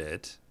and get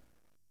it.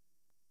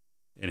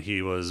 And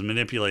he was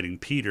manipulating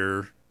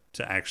Peter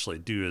to actually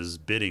do his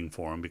bidding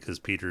for him because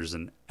Peter's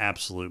an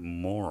absolute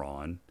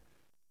moron.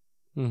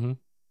 Mm-hmm.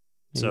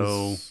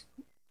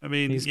 I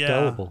mean, he's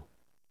gullible.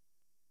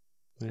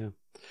 Yeah.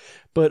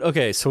 But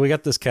okay, so we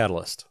got this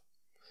catalyst.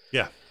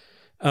 Yeah.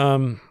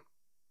 So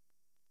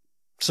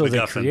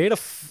they create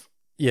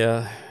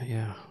Yeah.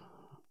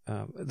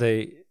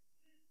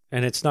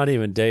 And it's not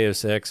even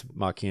Deus Ex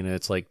Machina.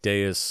 It's like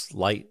Deus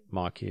Light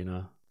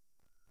Machina.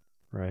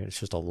 Right? It's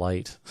just a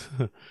light.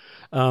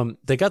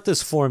 They got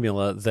this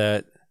formula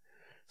that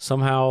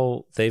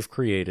somehow they've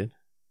created.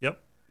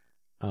 Yep.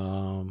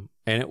 And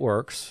it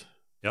works.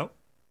 Yep.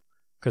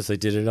 Because they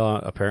did it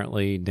on,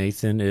 apparently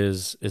Nathan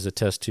is a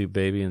test tube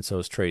baby, and so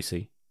is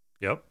Tracy.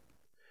 Yep.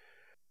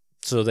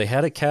 So they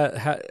had a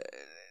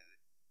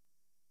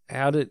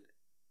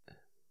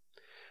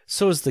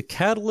so is the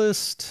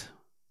catalyst,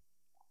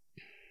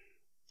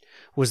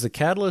 was the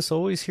catalyst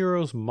always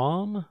Hero's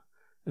mom,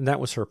 and that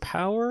was her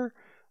power?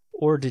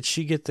 Or did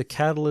she get the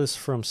catalyst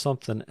from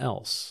something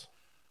else?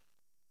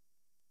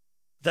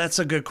 That's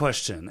a good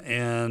question,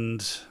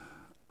 and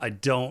I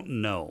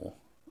don't know.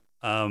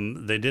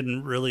 They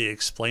didn't really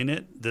explain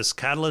it. This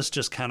catalyst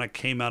just kind of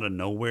came out of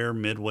nowhere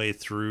midway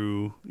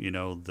through,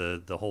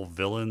 the whole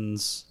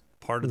villains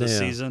part of the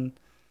season.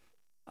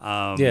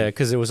 Yeah,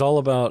 because it was all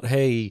about,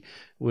 hey,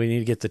 we need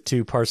to get the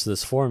two parts of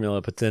this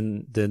formula, but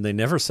then they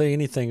never say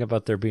anything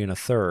about there being a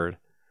third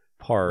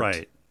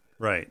part.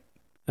 Right.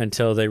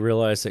 Until they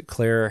realized that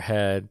Claire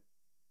had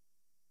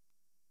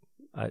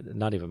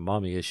not even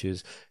mommy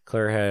issues.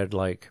 Claire had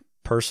like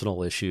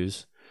personal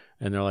issues,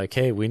 and they're like,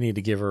 hey, we need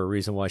to give her a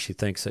reason why she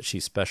thinks that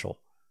she's special.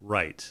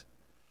 Right.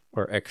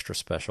 Or extra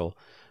special.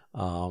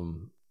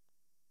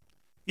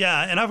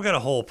 Yeah, and I've got a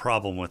whole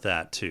problem with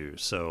that too.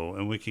 So,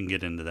 and we can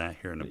get into that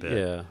here in a bit.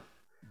 Yeah.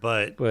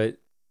 But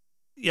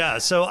yeah,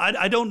 so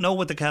I don't know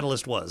what the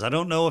catalyst was. I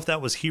don't know if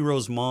that was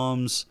Hero's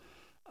mom's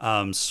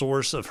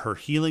source of her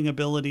healing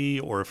ability,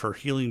 or if her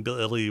healing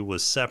ability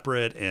was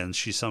separate and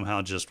she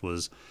somehow just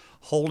was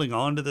holding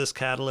on to this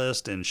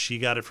catalyst and she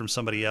got it from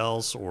somebody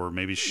else, or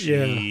maybe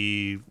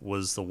she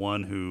was the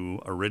one who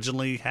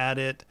originally had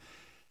it,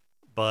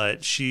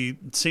 but she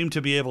seemed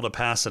to be able to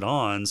pass it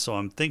on. So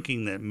I'm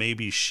thinking that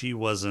maybe she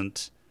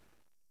wasn't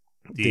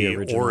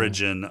the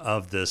origin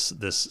of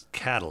this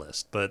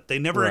catalyst, but they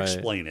never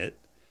explain it.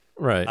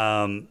 Right.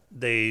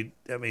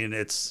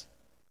 It's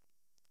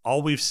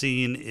all we've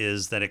seen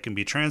is that it can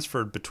be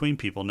transferred between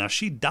people. Now,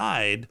 she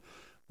died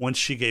once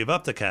she gave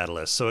up the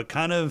catalyst, so it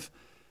kind of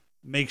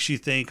makes you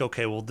think,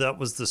 okay, well, that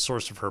was the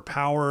source of her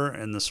power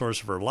and the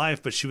source of her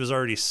life, but she was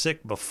already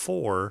sick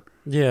before.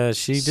 Yeah,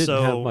 she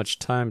didn't have much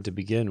time to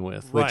begin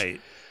with, which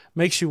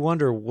makes you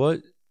wonder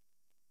what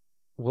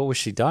was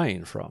she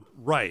dying from?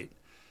 Right.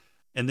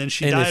 And then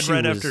she died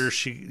right after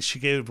she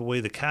gave away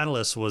the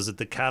catalyst. Was it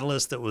the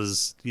catalyst that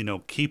was,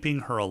 keeping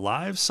her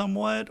alive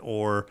somewhat?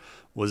 Or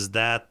was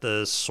that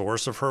the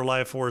source of her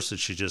life force and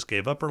she just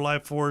gave up her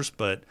life force?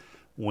 But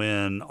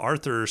when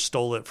Arthur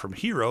stole it from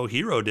Hero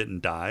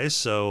didn't die.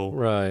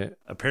 So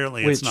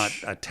apparently it's not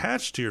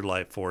attached to your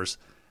life force.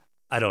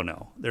 I don't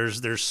know.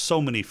 There's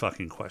so many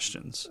fucking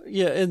questions.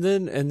 Yeah, and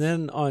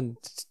then on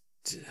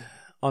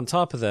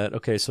top of that,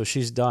 okay, so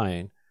she's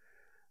dying.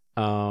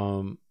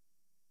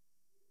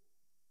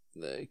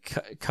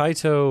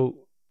 Kaito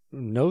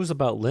knows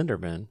about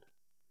Linderman.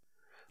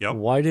 Yep.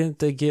 Why didn't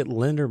they get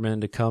Linderman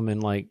to come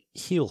and like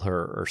heal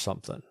her or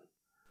something?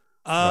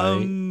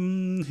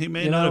 He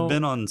may not have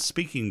been on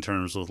speaking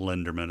terms with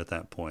Linderman at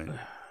that point.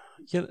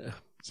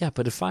 Yeah,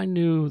 but if I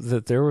knew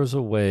that there was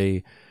a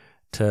way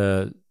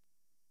to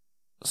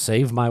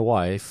save my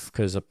wife,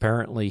 because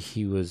apparently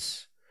he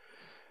was,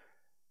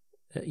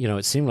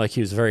 it seemed like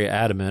he was very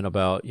adamant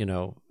about,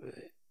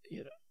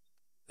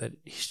 that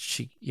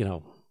she,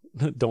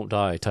 don't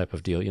die type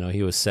of deal.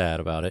 He was sad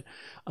about it.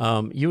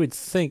 You would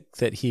think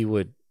that he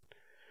would.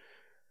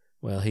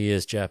 Well, he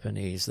is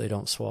Japanese. They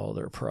don't swallow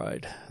their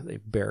pride. They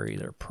bury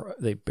their pride.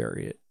 They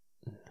bury it.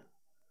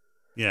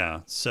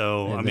 Yeah.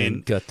 So,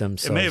 gut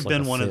themselves. It may have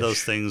been like one of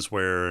those things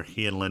where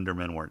he and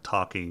Linderman weren't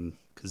talking,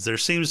 because there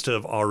seems to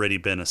have already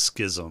been a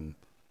schism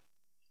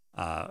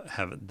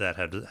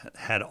that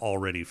had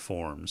already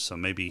formed. So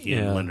maybe he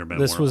and Linderman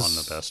weren't on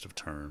the best of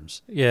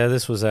terms. Yeah,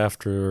 this was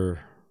after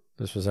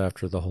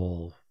the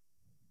whole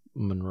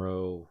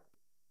Monroe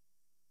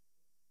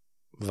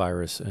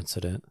virus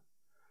incident.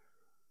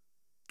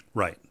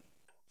 Right.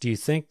 Do you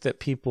think that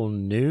people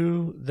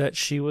knew that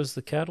she was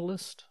the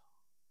catalyst?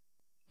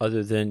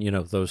 Other than,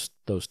 those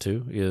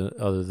two,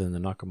 other than the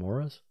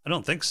Nakamuras? I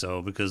don't think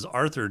so, because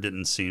Arthur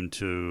didn't seem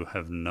to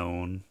have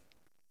known.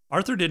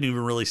 Arthur didn't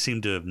even really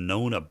seem to have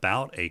known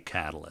about a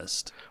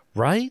catalyst.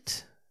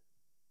 Right?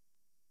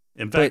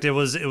 In fact, it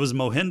was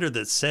Mohinder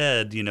that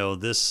said,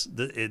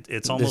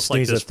 it's almost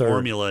like this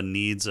formula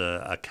needs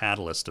a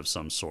catalyst of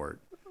some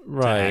sort.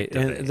 Right.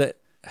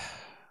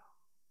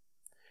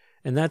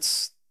 And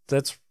that's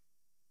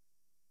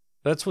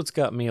what's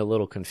got me a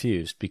little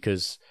confused,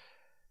 because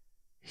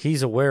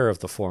he's aware of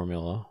the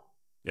formula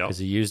because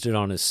he used it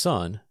on his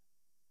son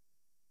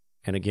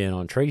and again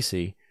on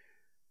Tracy,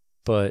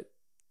 but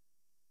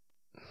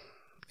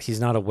he's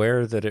not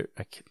aware that it,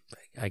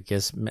 I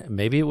guess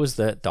maybe it was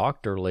that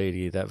doctor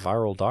lady, that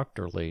viral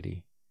doctor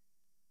lady.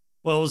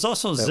 Well, it was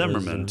also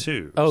Zimmerman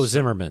too. Oh,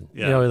 Zimmerman.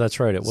 Yeah, that's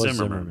right. It was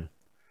Zimmerman.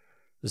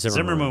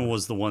 Zimmerman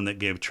was the one that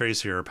gave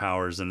Tracy her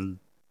powers, and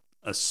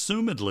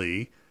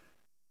assumedly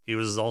He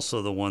was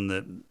also the one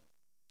that,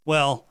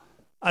 well,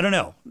 I don't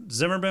know.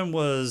 Zimmerman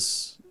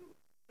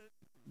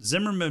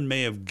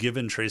may have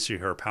given Tracy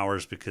her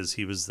powers because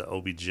he was the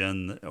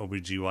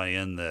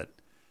OBGYN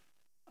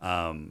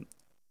that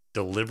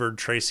delivered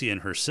Tracy and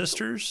her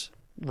sisters.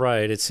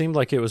 Right. It seemed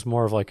like it was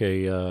more of like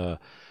the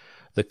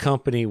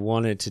company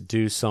wanted to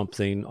do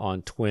something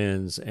on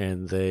twins,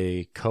 and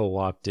they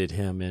co-opted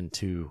him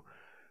into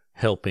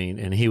helping,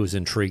 and he was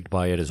intrigued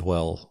by it as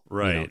well.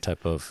 Right.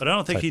 Type of. But I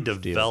don't think he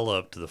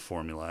developed the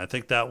formula. I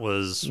think that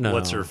was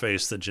what's her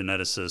face, the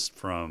geneticist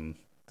from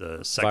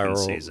the second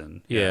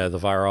season. Yeah, the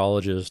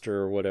virologist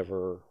or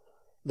whatever.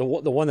 The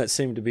one that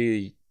seemed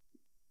to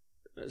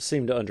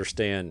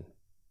understand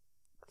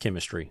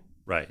chemistry.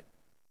 Right.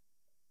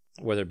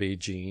 Whether it be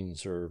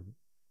genes or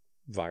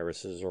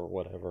viruses or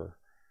whatever.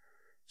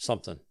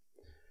 Something.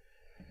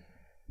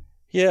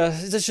 Yeah,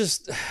 it's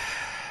just.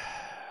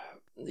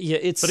 Yeah,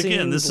 But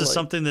again, this is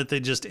something that they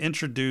just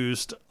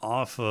introduced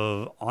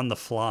on the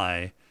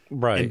fly,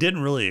 right? And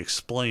didn't really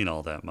explain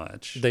all that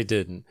much. They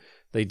didn't.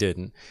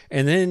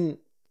 And then,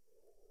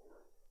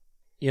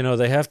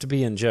 they have to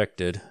be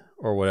injected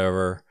or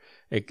whatever,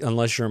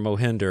 unless you're a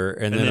Mohinder,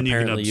 and then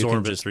apparently you can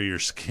absorb it through your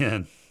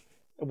skin.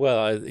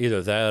 Well,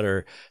 either that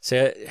or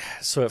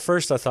so at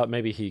first I thought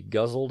maybe he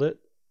guzzled it,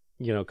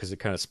 because it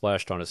kind of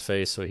splashed on his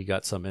face, so he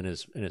got some in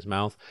his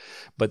mouth.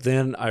 But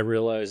then I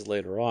realized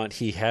later on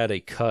he had a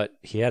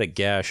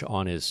gash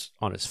on his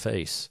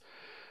face,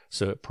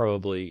 so it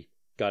probably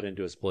got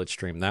into his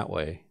bloodstream that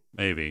way.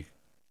 Maybe.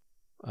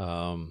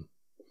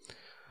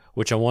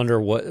 Which I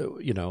wonder what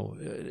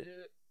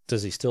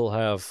does he still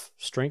have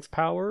strength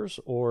powers,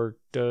 or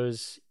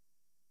does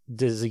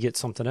he get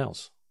something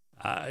else?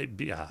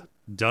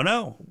 Don't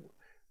know.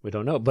 We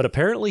don't know, but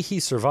apparently he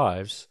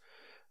survives.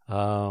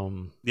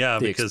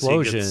 Because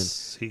explosion,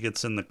 he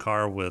gets in the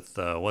car with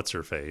what's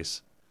her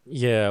face.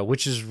 Yeah,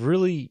 which is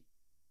really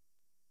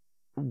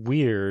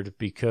weird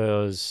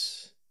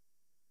because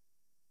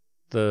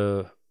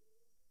he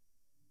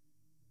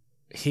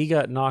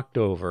got knocked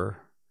over,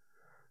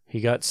 he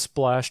got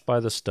splashed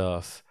by the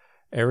stuff,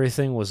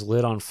 everything was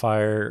lit on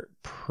fire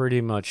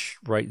pretty much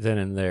right then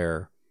and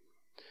there.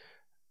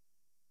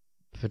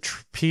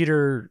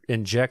 Peter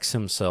injects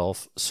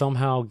himself,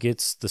 somehow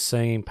gets the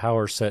same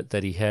power set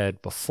that he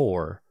had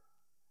before.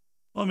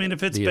 Well, I mean,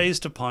 if it's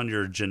based upon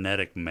your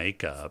genetic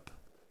makeup.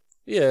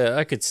 Yeah,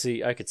 I could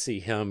see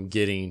him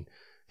getting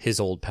his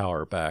old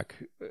power back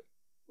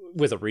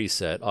with a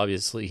reset.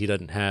 Obviously, he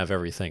doesn't have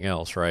everything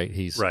else, right?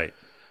 Right.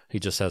 He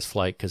just has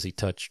flight because he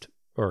touched,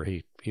 or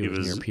he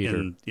was near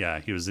Peter.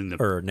 He was in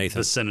the Nathan.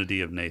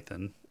 vicinity of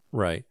Nathan.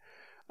 Right.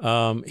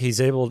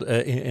 He's able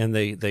to, and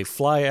they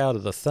fly out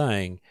of the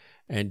thing.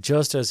 And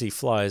just as he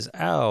flies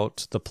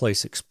out, the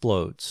place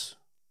explodes.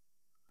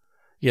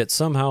 Yet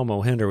somehow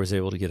Mohinder was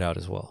able to get out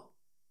as well.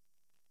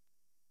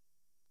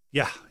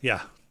 Yeah.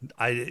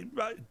 I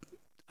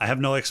have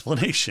no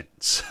explanation.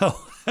 So,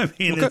 I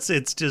mean, okay.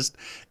 It's just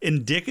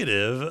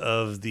indicative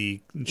of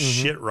the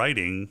shit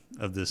writing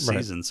of this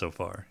season so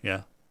far.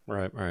 Yeah.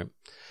 Right.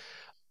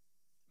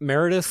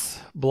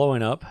 Meredith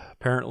blowing up.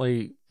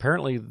 Apparently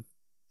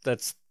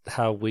that's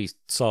how we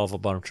solve a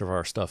bunch of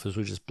our stuff, is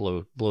we just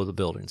blow the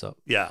buildings up.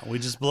 Yeah, we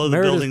just blow the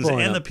buildings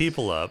and the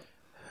people up.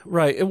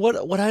 Right. And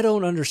what I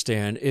don't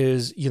understand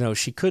is,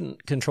 she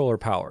couldn't control her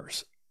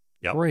powers.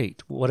 Yep.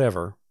 Great,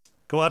 whatever.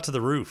 Go out to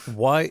the roof.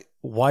 Why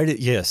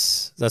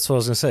yes, that's what I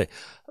was going to say.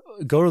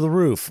 Go to the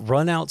roof,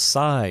 run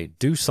outside,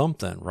 do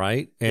something,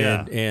 right?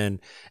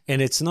 And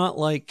it's not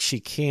like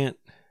she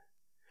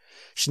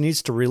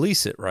needs to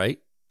release it, right?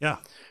 Yeah.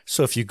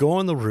 So if you go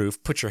on the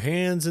roof, put your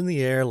hands in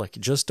the air like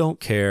you just don't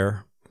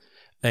care.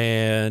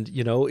 And,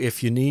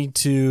 if you need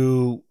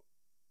to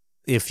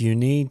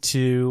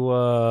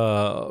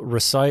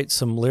recite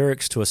some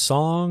lyrics to a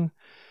song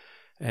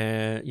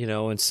and,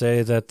 and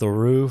say that the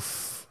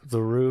roof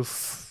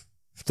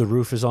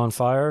is on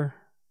fire.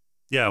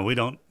 Yeah. We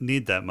don't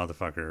need that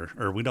motherfucker,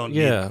 or we don't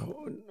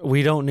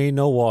we don't need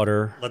no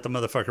water. Let the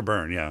motherfucker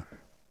burn. Yeah.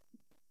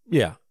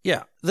 Yeah.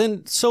 Yeah.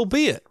 Then so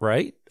be it.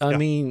 Right. I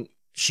mean,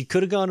 she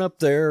could have gone up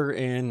there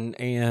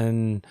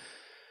and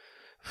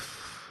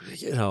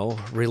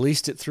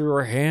released it through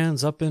her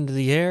hands up into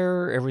the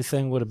air.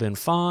 Everything would have been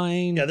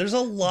fine. Yeah, there's a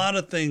lot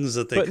of things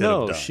that they could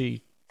have done.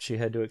 She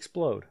had to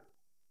explode.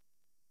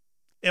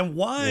 And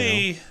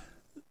why?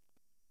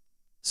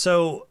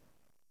 So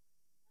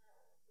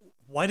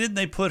why didn't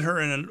they put her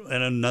in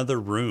another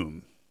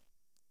room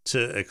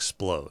to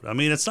explode? I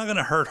mean, it's not going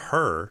to hurt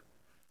her.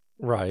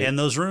 Right. And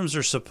those rooms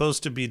are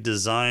supposed to be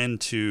designed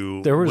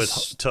to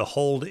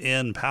hold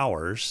in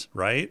powers,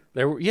 right?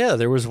 There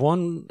was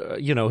one,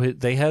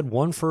 they had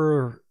one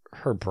for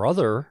her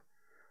brother,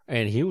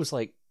 and he was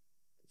like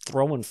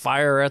throwing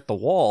fire at the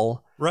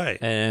wall.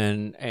 Right.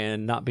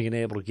 And not being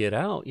able to get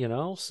out,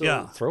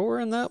 so throw her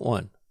in that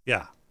one.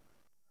 Yeah.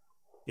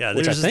 Yeah,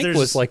 which I think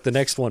was like the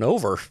next one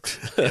over.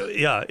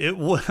 Yeah,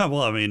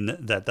 well, I mean,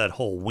 that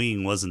whole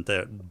wing wasn't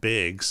that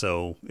big,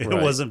 so it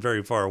wasn't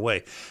very far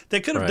away.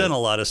 They could have done a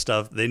lot of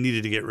stuff. They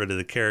needed to get rid of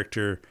the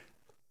character.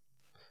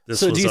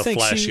 This was a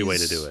flashy way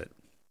to do it.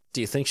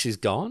 Do you think she's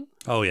gone?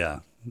 Oh, yeah.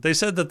 They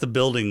said that the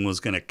building was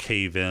going to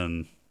cave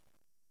in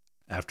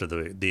after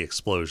the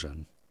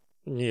explosion.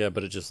 Yeah,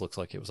 but it just looks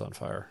like it was on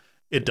fire.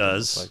 It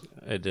does.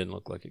 It didn't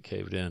look like it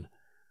caved in.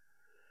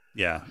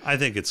 Yeah, I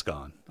think it's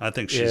gone. I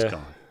think she's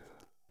gone.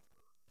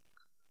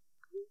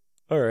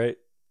 All right.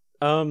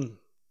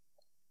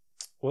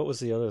 What was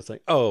the other thing?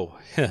 Oh,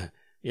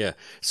 yeah.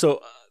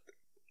 So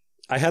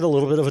I had a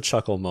little bit of a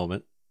chuckle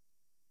moment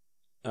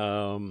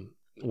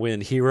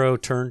when Hero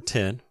turned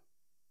 10.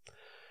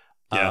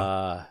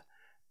 Yeah.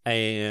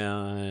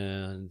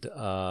 And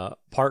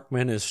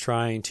Parkman is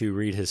trying to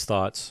read his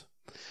thoughts,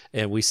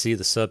 and we see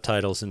the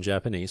subtitles in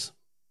Japanese.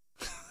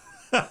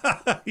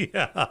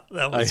 Yeah,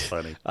 that was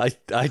funny.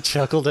 I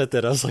chuckled at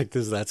that. I was like,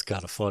 that's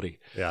kind of funny.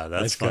 Yeah,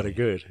 that's kind of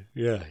good.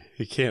 Yeah,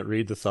 he can't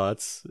read the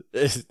thoughts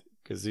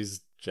because he's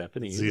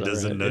Japanese. He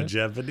doesn't know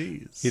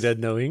Japanese. He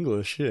doesn't know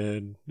English,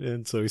 and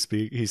so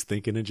he's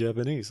thinking in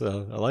Japanese.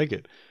 So I like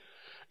it.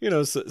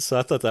 So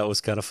I thought that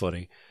was kind of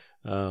funny.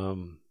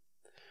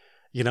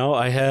 I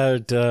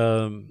had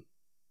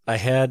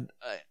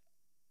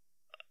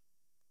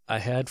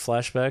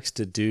flashbacks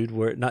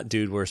to not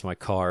Dude, Where's My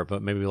Car,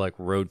 but maybe like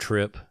Road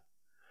Trip,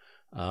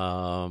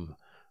 or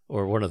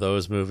one of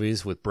those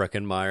movies with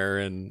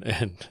Breckenmeyer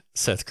and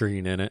Seth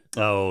Green in it.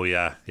 Oh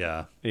yeah,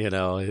 yeah.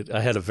 I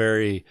had a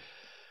very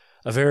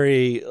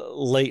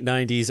late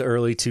 90s,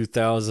 early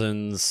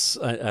 2000s,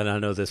 and I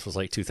know this was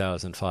like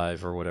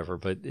 2005 or whatever,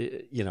 but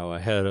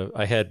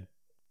I had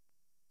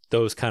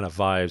those kind of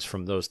vibes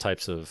from those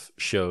types of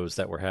shows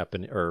that were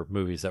happening or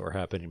movies that were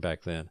happening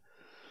back then.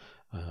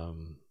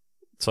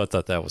 So I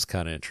thought that was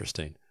kind of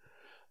interesting.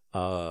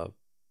 And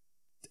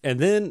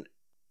then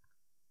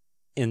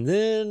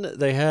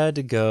they had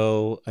to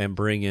go and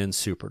bring in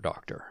Super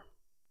Doctor.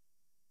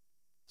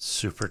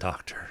 Super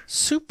Doctor.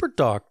 Super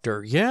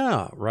Doctor,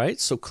 yeah, right?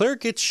 So Claire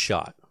gets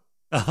shot.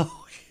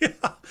 Oh, yeah.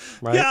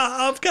 Right? Yeah,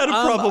 I've got a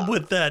problem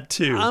with that,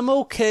 too. I'm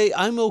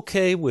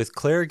okay with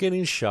Claire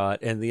getting shot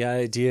and the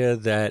idea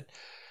that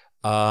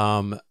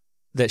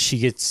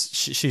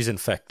she's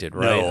infected,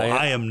 right? No,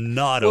 I am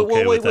not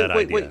okay with that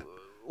idea.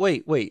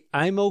 Wait.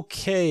 I'm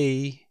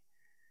okay.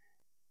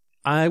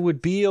 I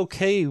would be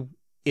okay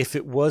if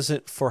it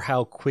wasn't for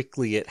how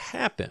quickly it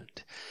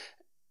happened.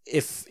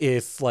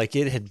 If like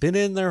it had been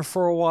in there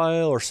for a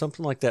while or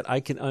something like that, I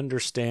can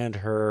understand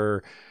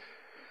her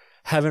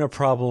having a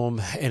problem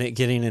and it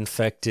getting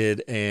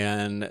infected,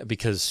 and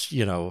because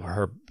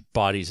her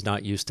body's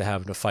not used to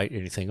having to fight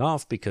anything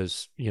off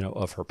because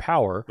of her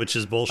power, which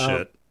is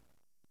bullshit.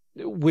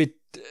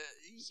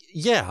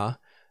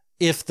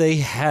 If they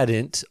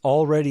hadn't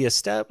already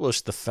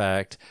established the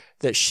fact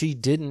that she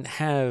didn't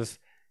have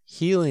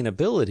healing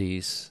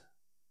abilities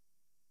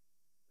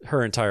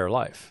her entire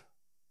life.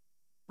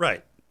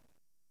 Right.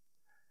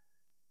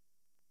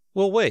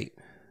 Well, wait.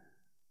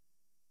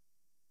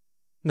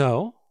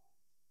 No.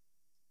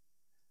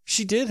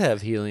 She did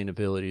have healing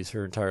abilities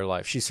her entire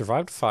life. She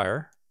survived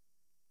fire.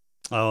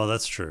 Oh,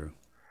 that's true.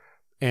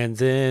 And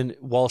then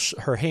while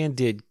her hand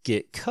did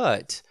get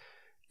cut,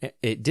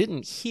 it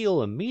didn't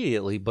heal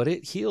immediately, but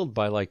it healed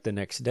by like the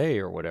next day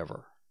or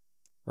whatever.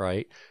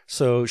 Right?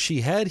 So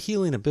she had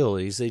healing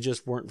abilities. They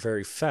just weren't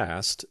very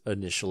fast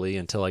initially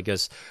until I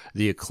guess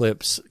the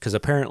eclipse, because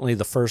apparently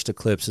the first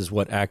eclipse is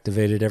what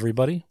activated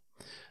everybody.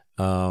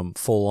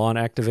 Full on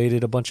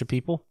activated a bunch of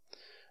people.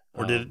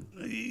 Or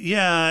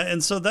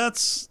and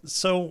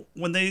so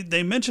when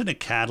they mentioned a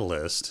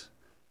catalyst,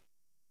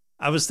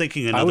 I was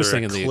thinking another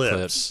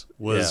eclipse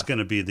was going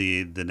to be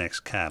the next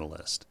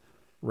catalyst.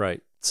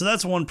 Right. So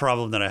that's one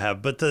problem that I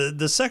have. But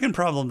the second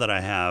problem that I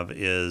have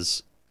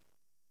is,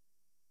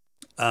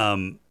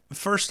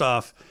 first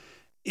off,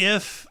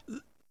 if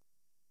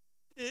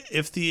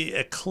the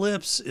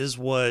eclipse is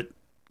what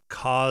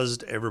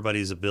caused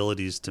everybody's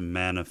abilities to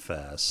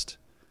manifest,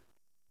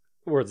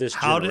 or this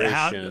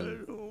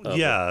generation.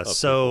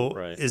 So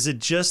right. Is it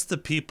just the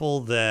people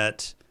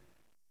that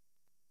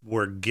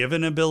were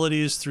given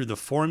abilities through the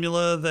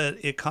formula that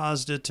it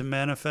caused it to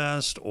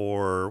manifest,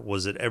 or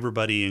was it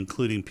everybody,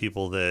 including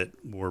people that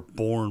were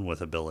born with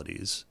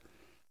abilities?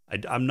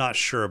 I'm not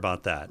sure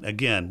about that.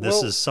 Again,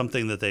 this is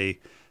something that they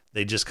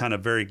just kind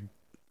of very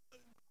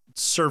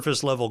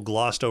surface level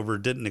glossed over,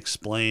 didn't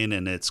explain,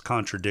 and it's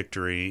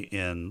contradictory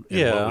in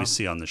what we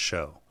see on the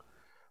show.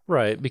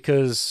 Right,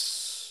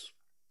 because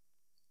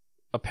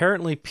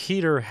apparently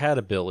Peter had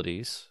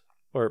abilities,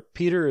 or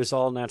Peter is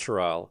all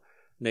natural,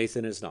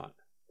 Nathan is not.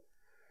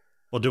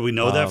 Well, do we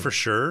know that for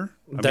sure?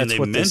 I mean, they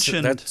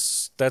mentioned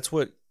that's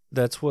what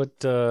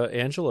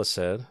Angela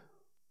said.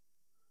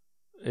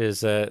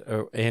 Is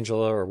that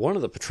Angela or one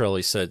of the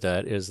Petrelli said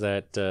that is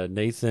that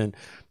Nathan,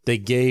 they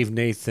gave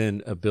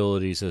Nathan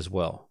abilities as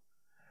well.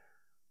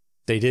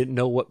 They didn't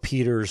know what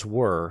Peter's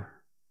were.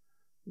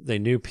 They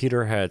knew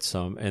Peter had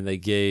some, and they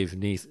gave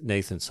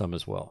Nathan some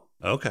as well.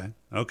 Okay.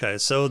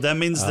 So that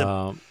means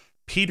that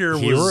Peter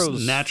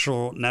was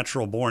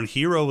natural born.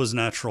 Hero was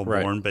natural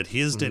born, but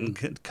his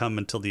didn't come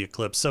until the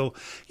eclipse. So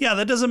yeah,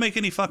 that doesn't make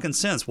any fucking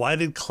sense. Why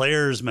did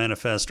Claire's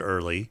manifest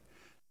early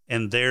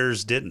and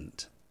theirs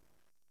didn't?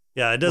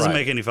 Yeah, it doesn't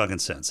make any fucking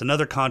sense.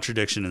 Another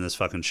contradiction in this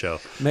fucking show.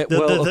 So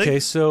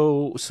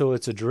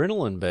it's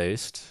adrenaline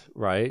based,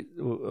 right?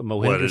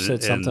 Mohinder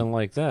said something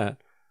like that.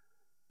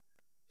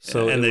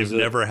 So and they've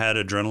never had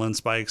adrenaline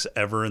spikes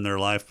ever in their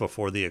life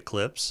before the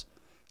eclipse.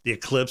 The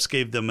eclipse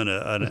gave them an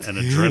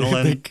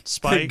adrenaline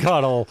spike. They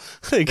got all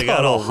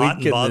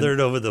hot and bothered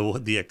over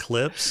the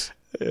eclipse.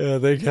 Yeah,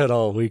 they got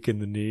all weak in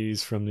the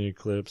knees from the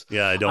eclipse.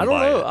 Yeah, I don't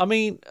know. It. I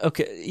mean,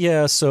 okay,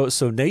 yeah. So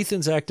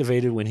Nathan's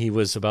activated when he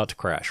was about to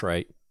crash,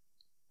 right?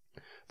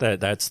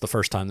 That's the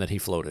first time that he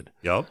floated.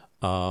 Yep.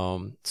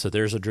 So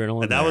there's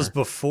adrenaline. And that was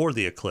before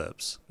the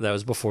eclipse.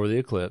 There's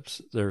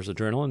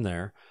adrenaline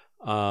there.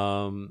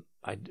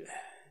 I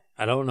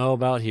don't know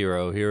about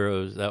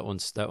Heroes. That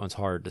one's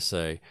hard to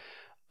say.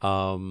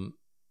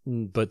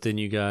 But then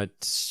you got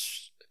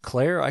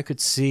Claire. I could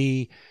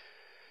see.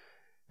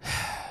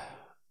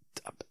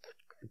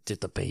 Did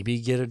the baby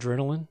get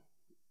adrenaline?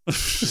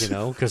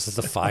 Because of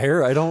the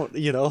fire. I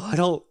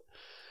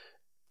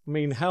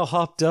mean, how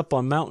hopped up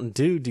on Mountain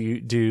Dew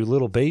do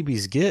little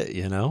babies get?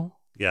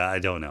 Yeah, I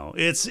don't know.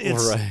 It's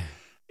right.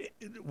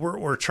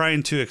 We're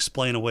trying to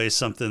explain away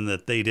something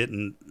that they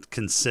didn't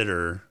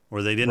consider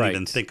or they didn't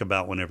even think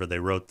about whenever they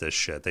wrote this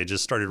shit. They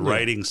just started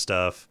writing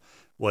stuff.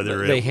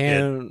 Whether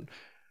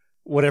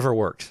whatever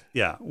worked.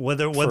 Yeah,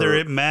 whether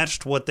it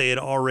matched what they had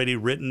already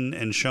written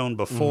and shown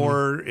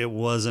before, it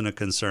wasn't a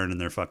concern in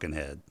their fucking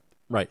head.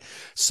 Right.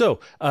 So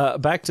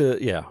back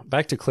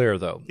to Claire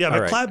though. Yeah,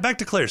 but back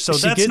to Claire. So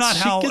that's not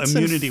how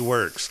immunity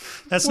works.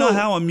 That's not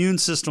how immune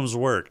systems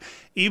work.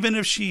 Even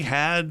if she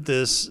had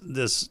this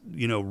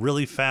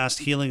really fast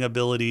healing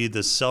ability,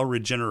 this cell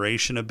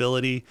regeneration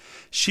ability,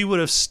 she would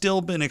have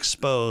still been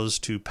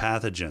exposed to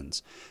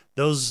pathogens.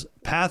 Those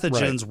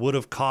pathogens would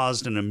have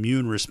caused an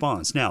immune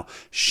response. Now,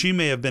 she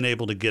may have been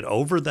able to get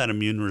over that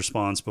immune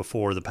response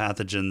before the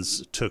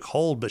pathogens took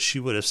hold, but she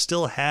would have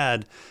still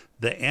had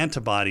the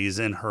antibodies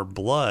in her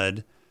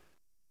blood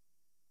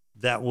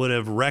that would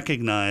have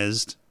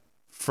recognized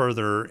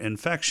further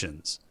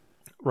infections.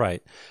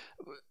 Right.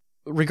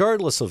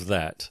 Regardless of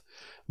that,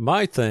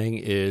 my thing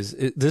is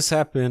this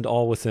happened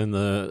all within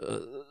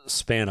the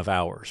span of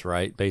hours,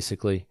 right?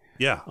 Basically.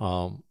 Yeah.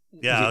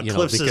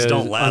 Eclipses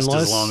don't last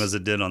as long as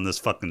it did on this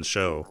fucking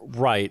show.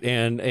 Right.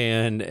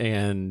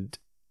 And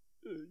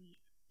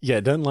yeah,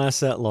 it doesn't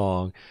last that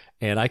long.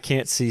 And I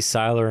can't see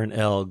Siler and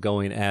Elle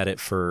going at it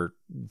for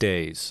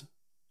days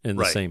in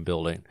the same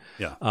building.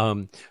 Yeah.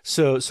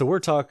 So we're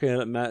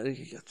talking,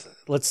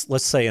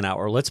 let's say an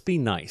hour. Let's be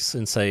nice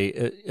and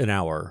say an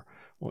hour,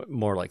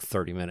 more like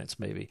 30 minutes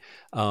maybe.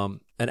 An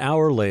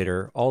hour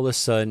later, all of a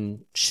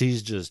sudden,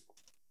 she's just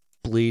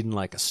bleeding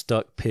like a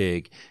stuck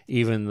pig,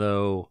 even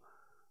though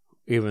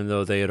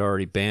they had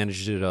already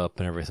bandaged it up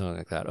and everything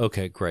like that.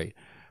 Okay, great.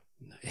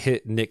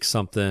 Nick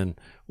something,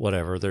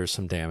 whatever. There's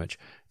some damage.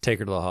 Take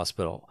her to the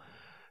hospital.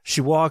 She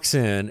walks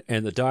in,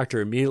 and the doctor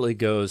immediately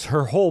goes,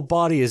 her whole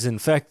body is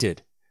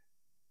infected,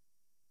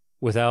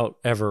 without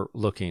ever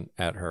looking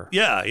at her.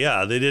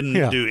 Yeah. They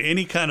didn't do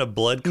any kind of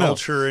blood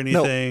culture or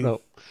anything.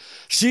 No.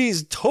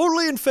 She's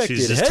totally infected.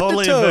 She's just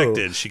totally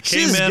infected. She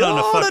came in on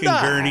a fucking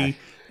gurney,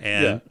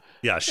 and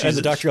and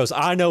the doctor goes,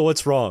 I know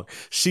what's wrong.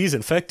 She's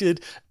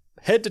infected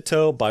head to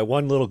toe by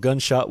one little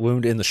gunshot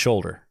wound in the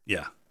shoulder.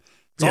 Yeah.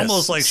 It's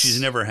almost like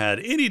she's never had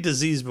any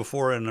disease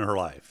before in her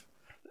life.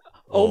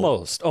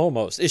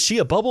 Almost. Is she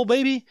a bubble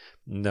baby?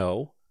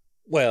 No.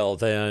 Well,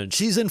 then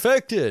she's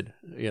infected.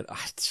 Yeah.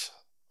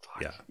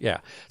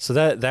 So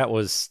that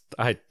was,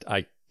 I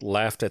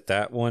laughed at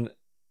that one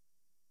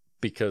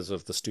because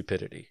of the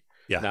stupidity.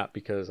 Yeah. Not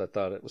because I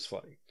thought it was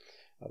funny.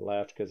 I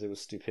laughed because it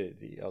was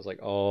stupidity. I was like,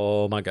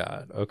 oh my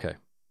God. Okay.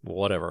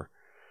 Whatever.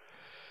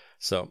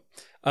 So,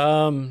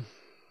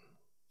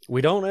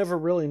 we don't ever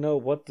really know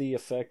what the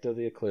effect of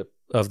the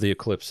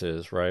eclipse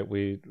is, right?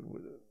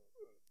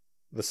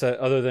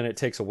 Other than it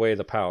takes away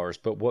the powers,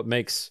 but what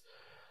makes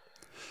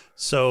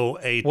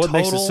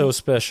makes it so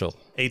special?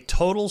 A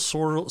total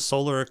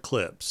solar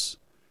eclipse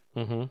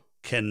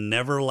can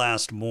never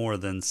last more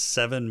than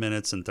 7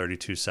 minutes and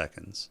 32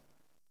 seconds.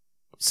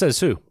 Says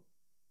who?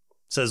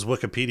 Says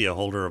Wikipedia,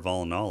 holder of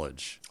all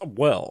knowledge.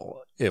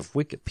 Well, if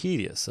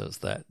Wikipedia says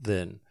that,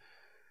 then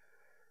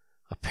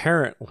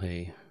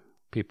apparently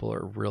people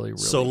are really...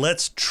 So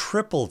let's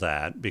triple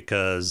that,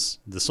 because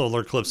the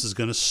solar eclipse is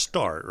going to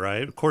start,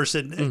 right? Of course,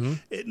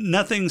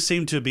 nothing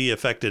seemed to be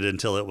affected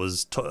until it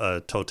was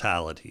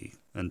totality,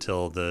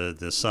 until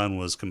the sun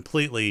was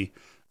completely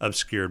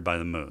obscured by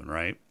the moon,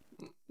 right?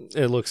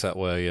 It looks that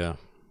way, yeah.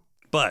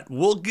 But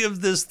we'll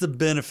give this the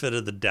benefit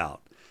of the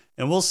doubt,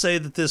 and we'll say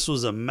that this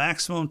was a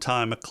maximum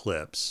time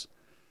eclipse.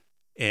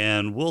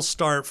 And we'll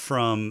start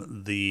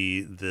from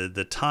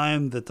the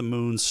time that the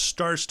moon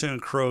starts to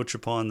encroach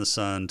upon the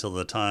sun till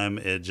the time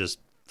it just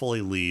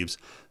fully leaves.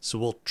 So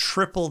we'll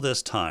triple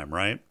this time,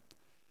 right?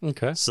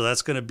 Okay. So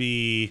that's going to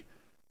be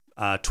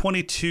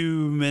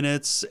 22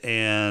 minutes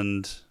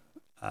and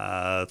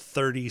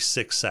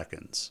 36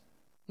 seconds.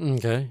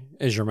 Okay.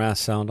 Is your math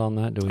sound on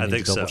that? Do we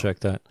need to double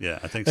check that? Yeah,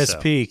 I think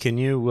SP, can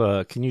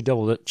you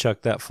double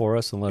check that for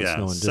us and let us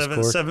know in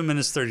Discord? 7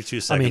 minutes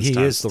 32 seconds. I mean, he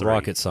is the 3.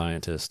 rocket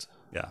scientist.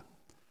 Yeah.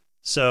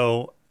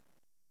 So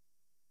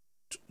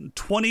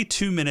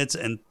 22 minutes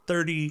and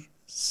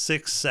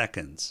 36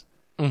 seconds.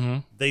 Mm-hmm.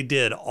 They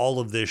did all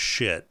of this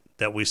shit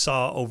that we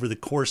saw over the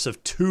course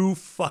of 2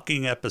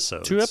 fucking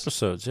episodes. 2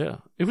 episodes, yeah.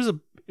 It was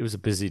a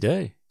busy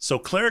day. So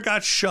Claire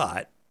got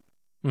shot.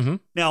 Mm-hmm.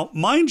 Now,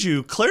 mind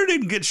you, Claire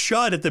didn't get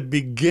shot at the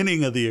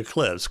beginning of the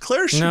eclipse.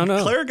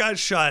 Claire got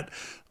shot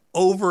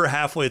over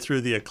halfway through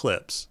the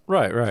eclipse.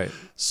 Right.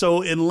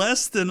 So in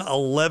less than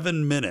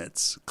 11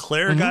 minutes,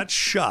 Claire got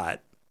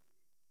shot.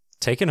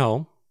 Taken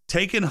home.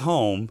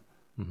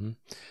 Mm-hmm.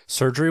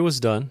 Surgery was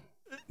done.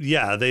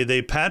 Yeah,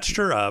 they patched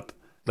her up.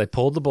 They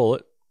pulled the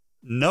bullet.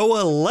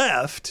 Noah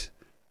left.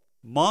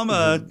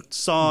 Mama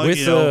saw,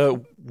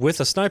 with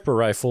a sniper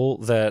rifle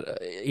that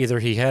either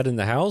he had in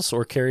the house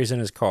or carries in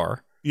his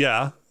car.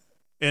 Yeah,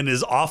 and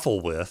is awful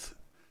with.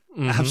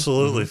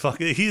 Absolutely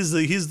fucking.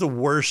 He's the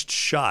worst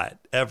shot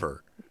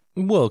ever.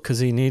 Well, because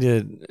he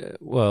needed.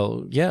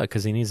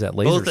 Because he needs that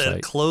laser both sight.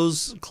 At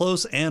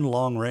close and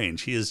long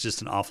range. He is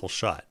just an awful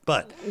shot.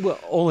 But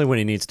only when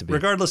he needs to be.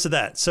 Regardless of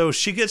that, so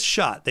she gets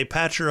shot. They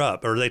patch her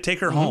up, or they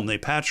take her home. They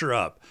patch her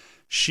up.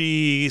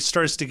 She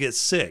starts to get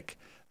sick.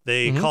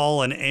 They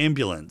call an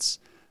ambulance,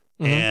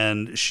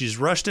 and she's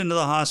rushed into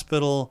the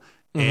hospital,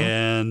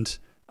 and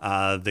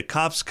the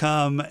cops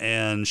come,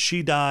 and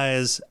she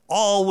dies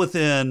all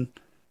within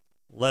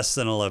less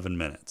than 11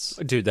 minutes.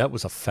 Dude, that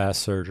was a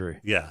fast surgery.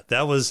 Yeah,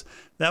 that was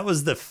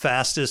the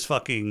fastest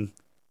fucking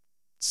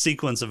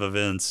sequence of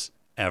events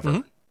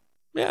ever.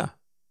 Yeah.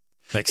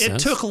 Makes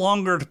sense. It took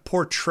longer to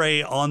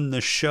portray on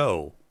the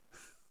show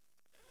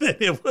than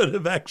it would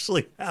have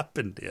actually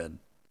happened in.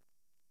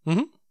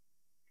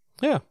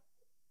 Yeah.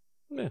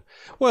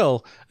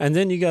 Well, and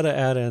then you got to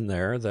add in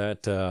there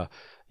that,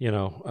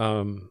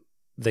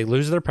 they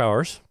lose their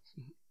powers.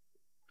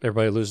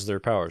 Everybody loses their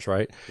powers,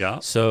 right? Yeah.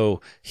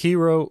 So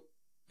Hero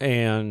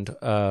and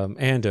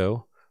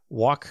Ando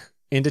walk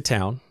into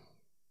town.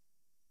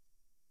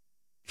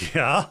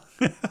 Yeah.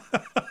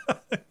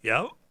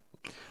 Yep.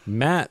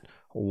 Matt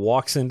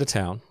walks into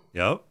town.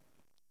 Yep.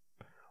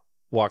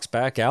 Walks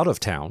back out of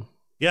town.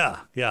 Yeah.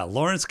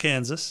 Lawrence,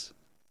 Kansas.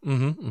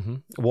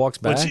 Walks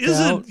back out. Which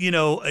isn't,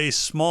 a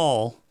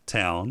small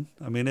town.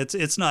 I mean,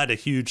 it's not a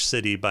huge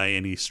city by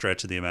any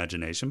stretch of the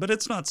imagination, but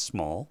it's not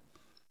small.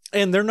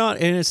 And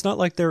it's not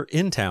like they're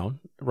in town,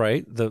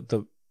 right?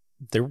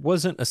 There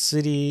wasn't a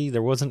city,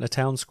 there wasn't a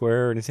town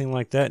square or anything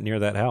like that near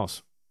that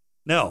house.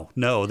 No,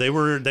 they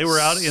were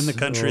out in the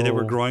country. They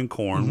were growing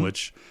corn,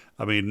 which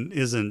I mean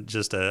isn't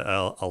just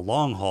a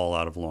long haul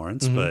out of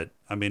Lawrence, but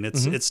I mean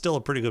it's still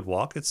a pretty good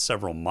walk. It's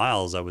several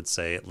miles, I would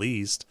say, at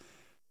least.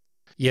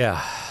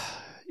 Yeah,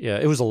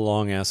 it was a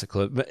long ass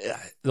eclipse. But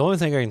the only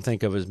thing I can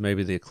think of is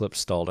maybe the eclipse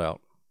stalled out.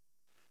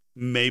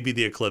 Maybe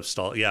the eclipse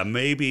stalled. Yeah,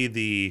 maybe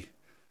the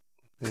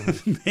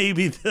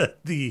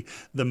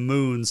the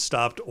moon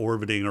stopped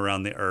orbiting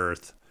around the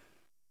Earth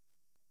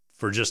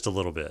for just a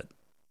little bit.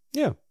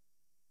 Yeah.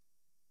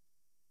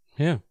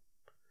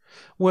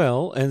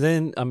 Well, and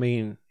then I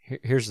mean,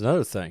 here's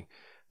another thing: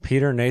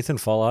 Peter and Nathan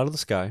fall out of the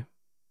sky.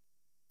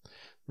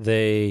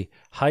 They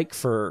hike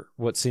for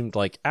what seemed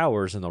like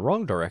hours in the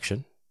wrong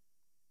direction.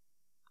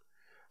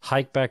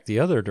 Hike back the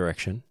other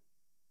direction,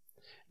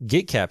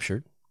 get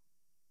captured,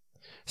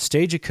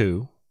 stage a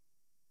coup.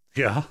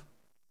 Yeah.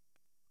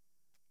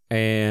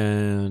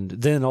 And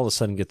then all of a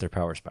sudden get their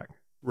powers back.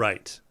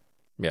 Right.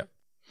 Yeah.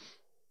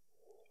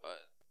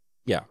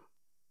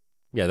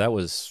 Yeah, that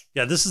was...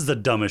 Yeah, this is the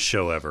dumbest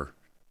show ever.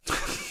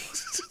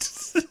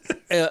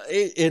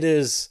 It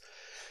is...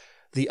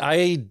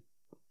 I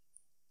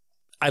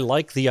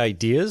like the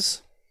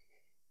ideas.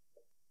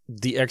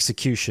 The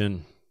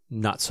execution...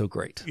 not so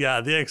great.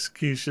 Yeah, the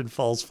execution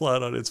falls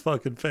flat on its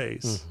fucking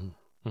face.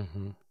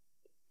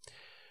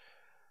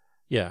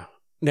 Yeah.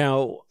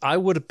 Now, I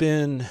would have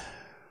been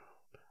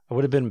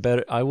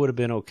better. I would have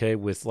been okay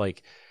with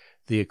like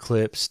the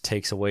eclipse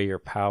takes away your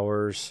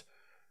powers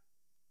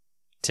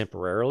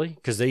temporarily,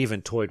 because they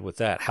even toyed with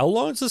that. How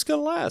long is this going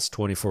to last?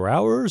 24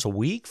 hours, a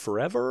week,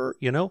 forever?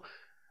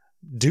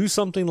 Do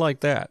something like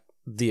that.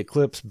 The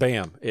eclipse,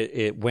 bam,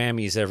 it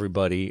whammies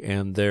everybody,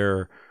 and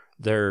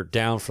they're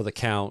down for the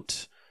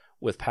count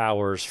with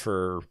powers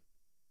for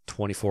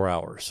 24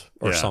 hours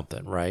or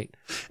something, right?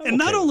 And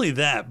not only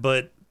that,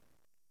 but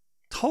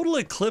total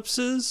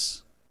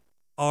eclipses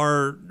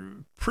are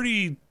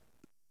pretty...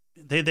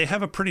 They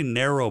have a pretty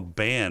narrow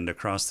band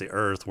across the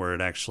Earth where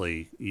it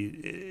actually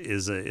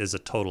is a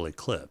total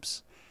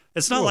eclipse.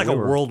 It's not like a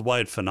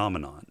worldwide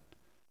phenomenon.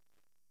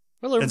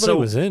 Well, everybody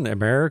was in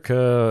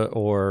America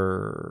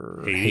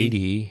or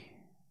Haiti.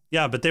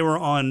 Yeah, but they were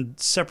on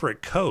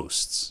separate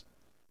coasts.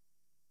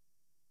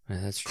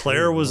 That's true.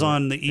 Claire was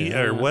on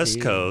the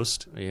West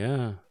Coast.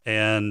 Yeah.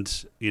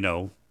 And,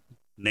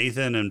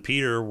 Nathan and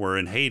Peter were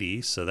in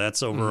Haiti, so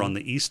that's over on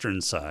the eastern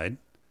side.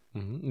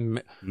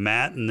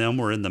 Matt and them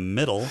were in the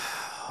middle.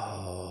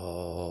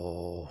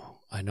 Oh,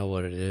 I I know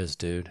what it is,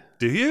 dude.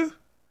 Do you?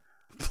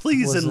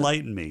 Please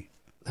enlighten me.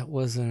 That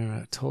wasn't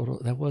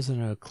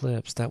an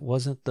eclipse. That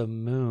wasn't the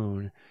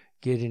moon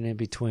getting in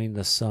between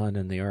the sun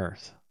and the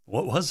earth.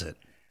 What was it?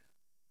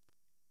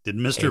 Did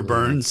Mr.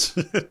 Burns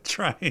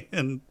try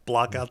and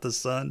block out the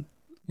sun?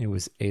 It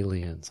was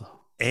aliens.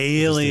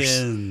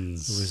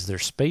 Aliens. It was their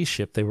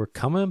spaceship. They were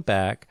coming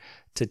back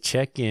to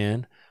check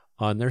in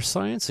on their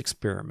science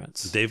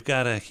experiments. They've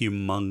got a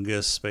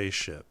humongous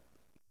spaceship.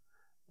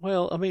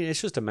 Well, I mean,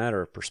 it's just a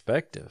matter of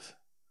perspective,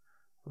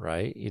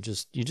 right? You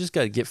just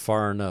got to get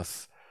far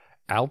enough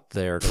out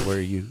there to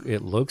where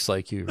it looks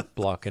like you're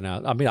blocking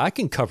out. I mean, I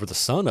can cover the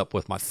sun up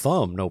with my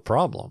thumb, no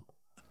problem.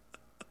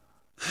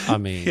 I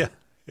mean,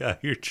 yeah,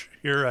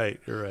 you're right.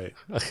 You're right.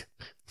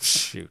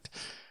 Shoot.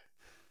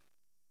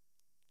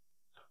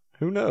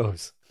 Who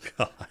knows?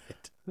 God.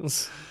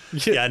 This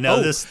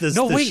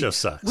wait, show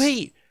sucks.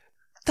 Wait,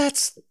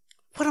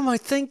 what am I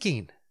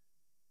thinking?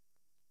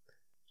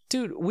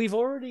 Dude, we've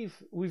already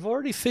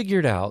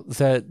figured out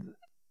that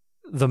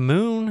the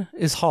moon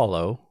is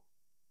hollow.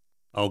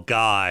 Oh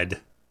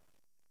God.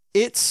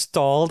 It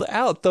stalled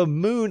out. The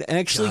moon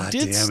actually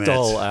did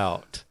stall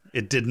out.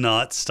 It did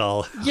not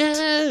stall out.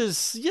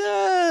 Yes.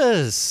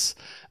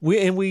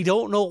 We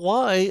don't know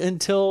why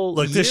until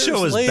Look, this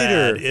show is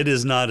later. bad. It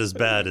is not as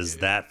bad as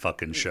that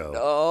fucking show.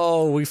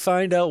 Oh, we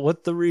find out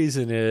what the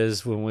reason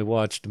is when we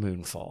watched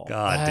Moonfall.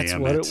 That's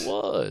what it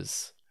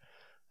was.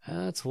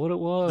 That's what it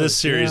was. This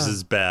series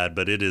is bad,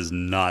 but it is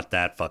not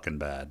that fucking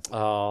bad.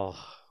 Oh,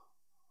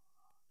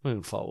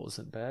 Moonfall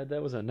wasn't bad.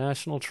 That was a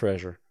national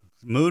treasure.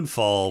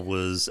 Moonfall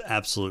was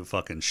absolute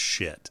fucking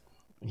shit.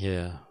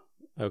 Yeah.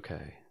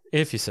 Okay.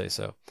 If you say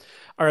so.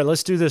 All right,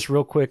 let's do this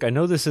real quick. I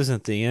know this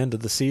isn't the end of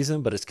the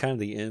season, but it's kind of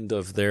the end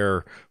of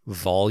their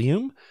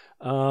volume.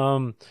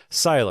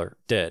 Siler,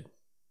 dead.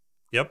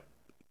 Yep.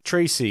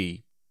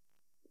 Tracy,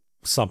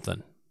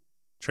 something.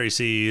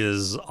 Tracy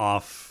is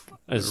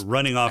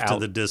running off to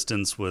the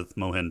distance with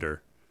Mohinder.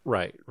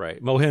 Right.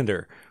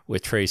 Mohinder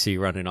with Tracy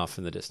running off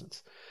in the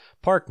distance.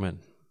 Parkman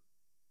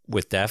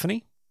with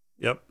Daphne.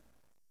 Yep.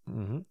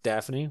 Mm-hmm.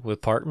 Daphne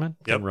with Parkman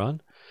can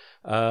run.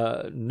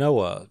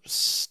 Noah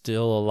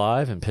still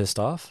alive and pissed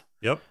off.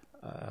 Yep.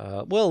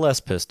 Less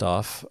pissed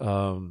off.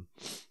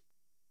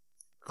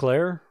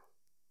 Claire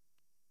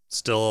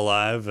still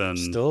alive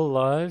and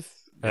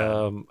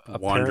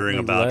wandering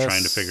about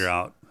trying to figure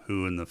out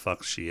who in the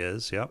fuck she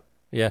is. Yep.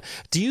 Yeah.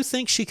 Do you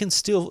think she can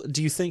still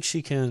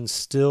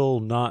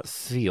not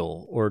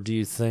feel, or do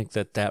you think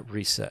that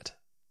reset?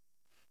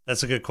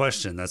 That's a good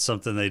question. That's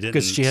something they didn't.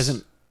 Because she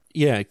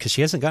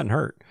hasn't gotten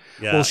hurt.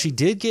 Yeah. Well, she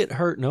did get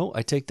hurt. No,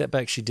 I take that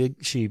back.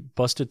 She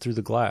busted through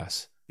the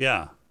glass.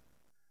 Yeah.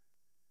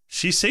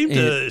 She seemed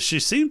to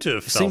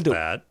have felt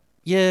that.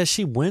 Yeah,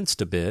 she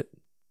winced a bit.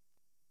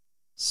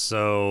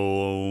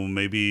 So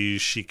maybe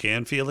she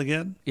can feel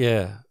again?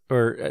 Yeah.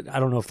 Or I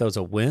don't know if that was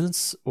a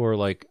wince or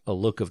like a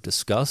look of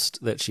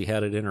disgust that she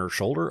had it in her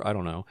shoulder. I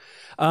don't know.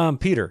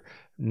 Peter.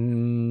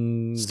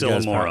 Still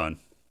a moron.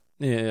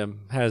 Yeah,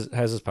 has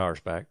his powers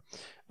back.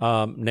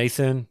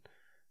 Nathan,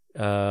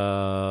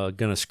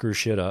 gonna screw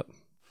shit up.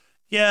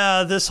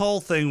 Yeah, this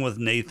whole thing with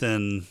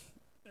Nathan,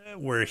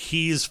 where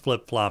he's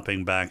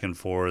flip-flopping back and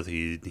forth.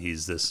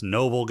 He's this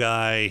noble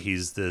guy.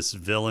 He's this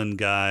villain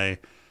guy.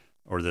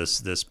 Or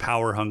this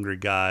power-hungry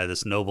guy,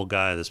 this noble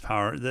guy, this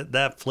power...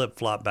 That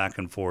flip-flop back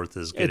and forth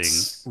is getting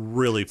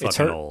really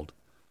fucking old.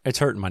 It's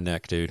hurting my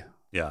neck, dude.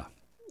 Yeah.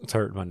 It's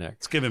hurting my neck.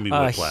 It's giving me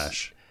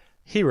whiplash.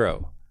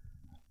 Hero.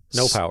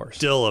 No powers.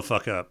 Still a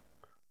fuck up.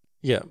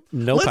 Yeah,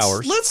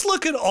 powers. Let's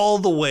look at all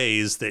the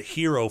ways that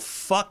Hero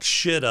fucked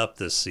shit up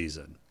this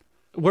season.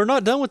 We're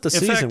not done with the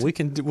season.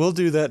 Fact, we'll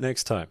do that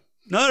next time.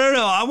 No.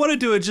 I want to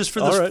do it just for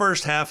this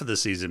first half of the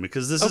season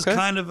because this is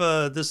kind of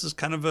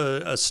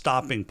a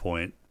stopping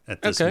point at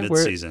this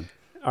mid-season.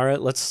 All right,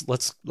 let's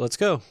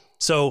go.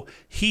 So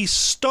he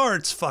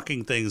starts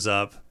fucking things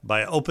up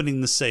by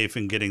opening the safe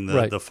and getting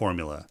the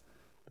formula.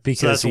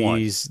 Because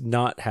he's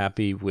not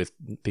happy with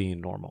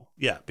being normal.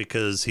 Yeah,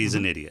 because he's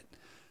an idiot.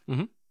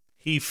 Mm-hmm.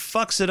 He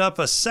fucks it up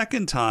a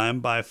second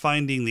time by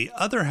finding the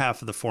other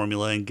half of the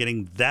formula and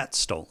getting that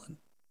stolen.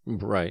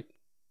 Right.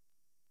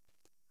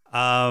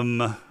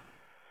 What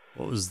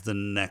was the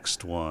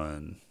next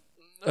one?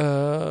 He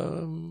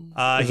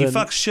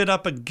fucks shit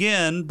up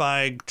again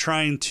by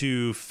trying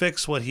to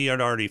fix what he had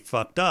already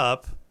fucked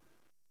up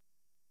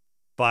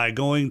by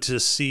going to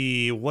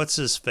see what's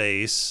his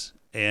face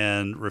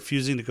and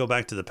refusing to go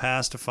back to the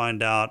past to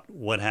find out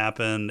what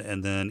happened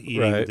and then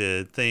eating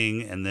the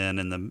thing. And then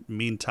in the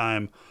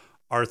meantime,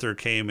 Arthur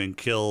came and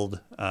killed,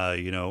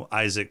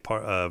 Isaac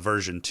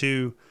version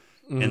 2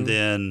 and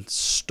then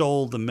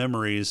stole the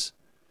memories,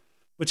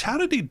 which how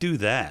did he do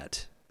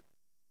that?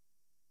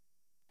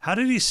 How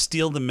did he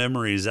steal the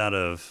memories out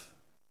of...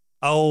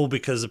 Oh,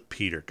 because of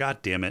Peter. God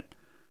damn it.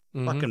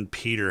 Fucking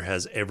Peter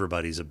has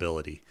everybody's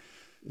ability.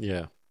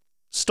 Yeah.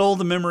 Stole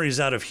the memories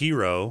out of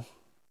Hero.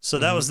 So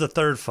that was the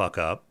third fuck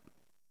up.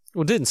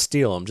 Well, didn't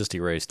steal them, just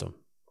erased them.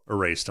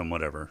 Erased them,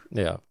 whatever.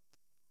 Yeah.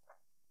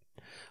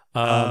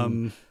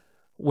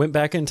 Went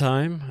back in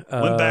time.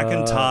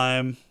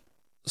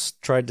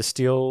 Tried to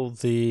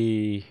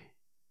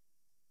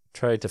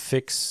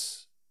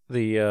fix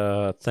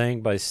the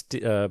thing by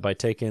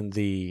taking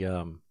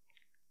the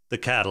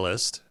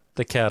catalyst.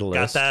 The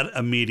catalyst. Got that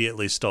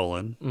immediately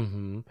stolen.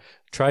 Mm-hmm.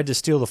 Tried to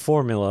steal the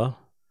formula.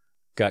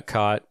 Got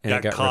caught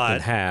and got ripped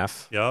in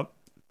half. Yep.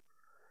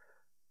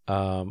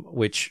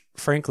 Which,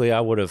 frankly, I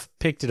would have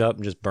picked it up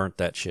and just burnt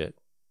that shit.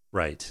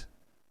 Right.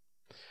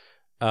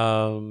 That's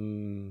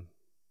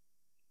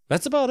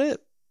about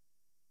it.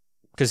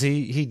 Because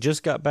he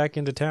just got back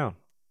into town.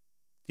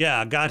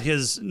 Yeah, he got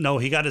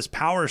his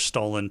power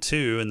stolen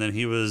too, and then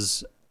he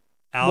was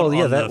out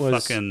on the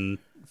fucking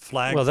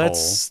flagpole. Well,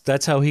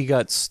 that's how he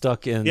got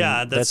stuck in.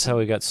 Yeah, that's how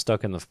he got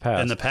stuck in the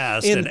past. In the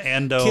past, and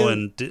Ando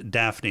and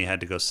Daphne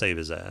had to go save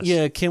his ass.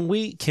 Yeah, can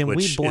we blame?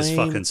 Which is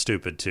fucking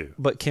stupid too.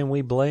 But can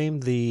we blame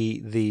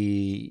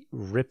the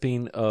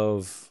ripping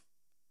of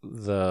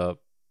the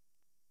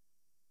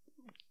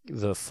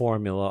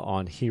formula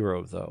on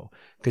Hero though?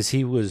 Because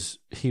he was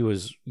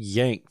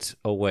yanked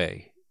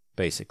away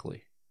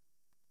basically.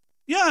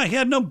 Yeah, he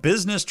had no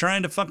business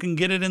trying to fucking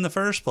get it in the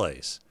first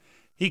place.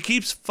 He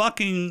keeps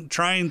fucking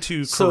trying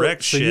to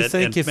correct shit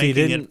and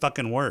making it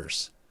fucking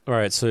worse. All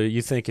right, so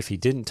you think if he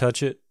didn't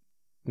touch it,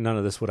 none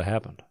of this would have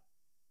happened?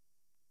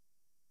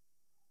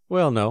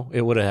 Well, no,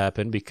 it would have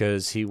happened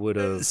because he would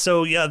have.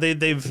 So yeah,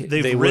 they've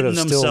written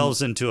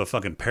themselves into a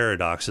fucking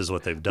paradox, is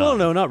what they've done. Well,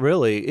 no, not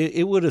really.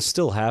 It would have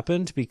still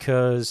happened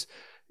because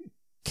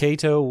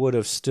Kaito would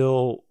have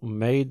still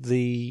made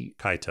the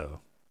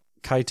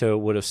Kaito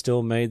would have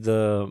still made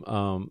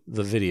the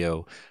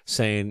video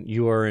saying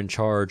you are in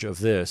charge of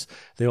this.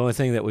 The only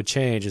thing that would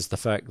change is the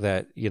fact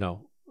that,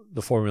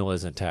 the formula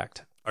is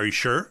intact. Are you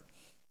sure?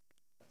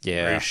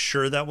 Yeah. Are you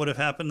sure that would have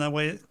happened that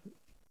way?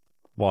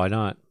 Why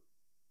not?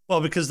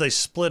 Well, because they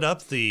split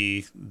up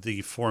the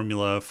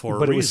formula for a reason.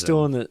 But it was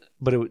still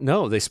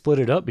no, they split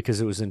it up because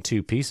it was in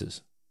two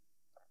pieces.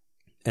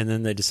 And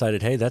then they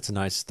decided, hey, that's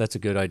a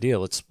good idea.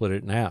 Let's split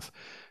it in half.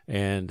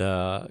 And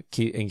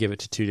give it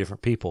to two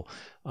different people,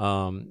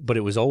 but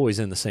it was always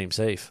in the same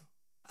safe.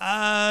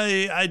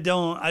 I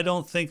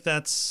don't think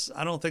that's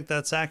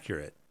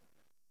accurate.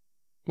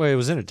 Well, it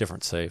was in a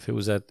different safe. It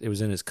was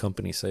in his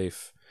company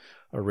safe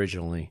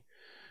originally,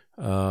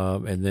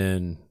 and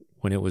then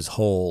when it was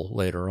whole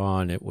later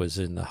on, it was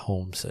in the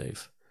home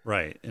safe.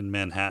 Right, in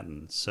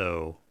Manhattan.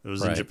 So it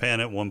was in Japan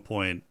at one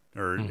point,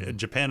 or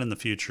Japan in the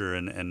future,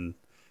 and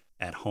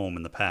at home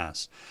in the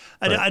past.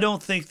 I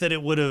don't think that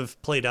it would have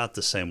played out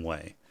the same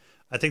way.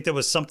 I think there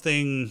was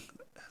something.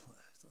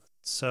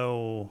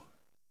 So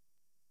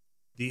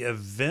the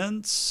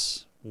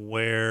events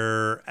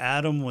where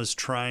Adam was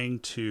trying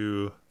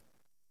to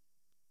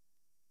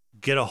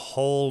get a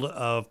hold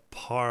of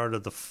part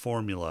of the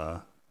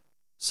formula,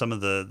 some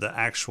of the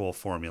actual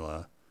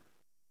formula,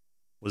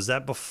 was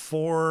that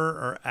before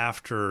or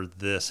after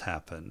this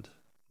happened?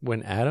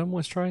 When Adam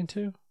was trying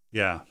to?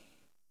 Yeah.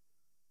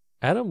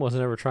 Adam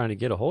wasn't ever trying to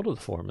get a hold of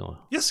the formula.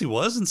 Yes, he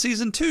was in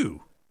season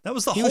 2. That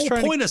was the whole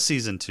point of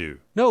season 2.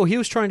 No, he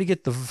was trying to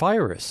get the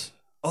virus.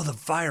 Oh, the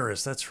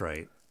virus. That's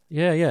right.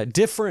 Yeah.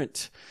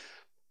 Different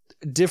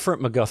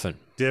MacGuffin.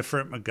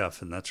 Different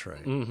MacGuffin. That's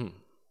right. Mm-hmm.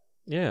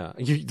 Yeah.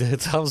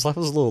 I was a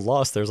little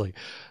lost there. I was like,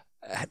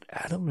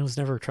 Adam was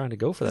never trying to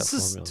go for that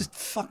formula. This is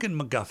fucking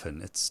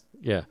MacGuffin. It's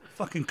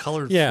fucking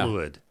colored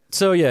fluid.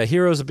 So yeah,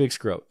 Hero's a big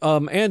screw.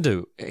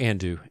 Andouille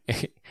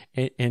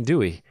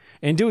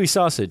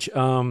sausage.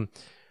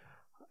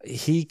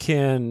 He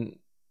can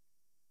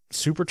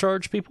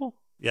supercharge people.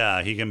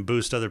 Yeah, he can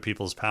boost other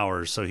people's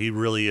powers. So he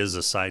really is a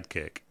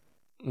sidekick.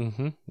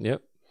 Mm-hmm.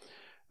 Yep.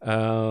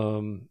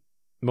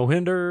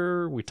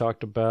 Mohinder, we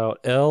talked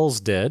about. L's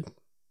dead.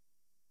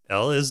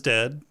 L is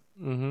dead.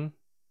 Mm-hmm.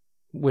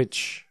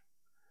 Which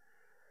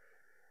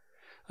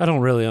I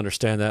don't really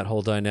understand that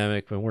whole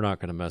dynamic, but we're not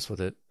going to mess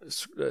with it.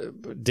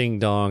 Ding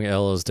dong,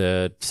 L is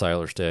dead.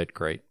 Siler's dead.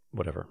 Great.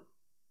 Whatever.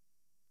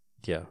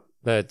 Yeah,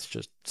 that's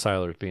just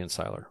Siler being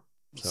Siler.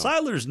 So.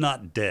 Siler's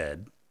not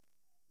dead.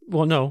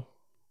 Well, no.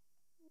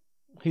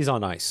 He's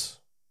on ice.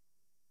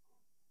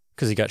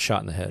 Because he got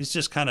shot in the head. He's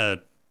just kind of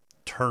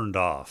turned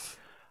off.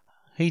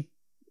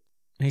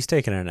 He's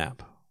taking a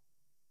nap.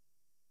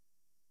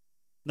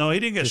 No, he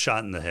didn't get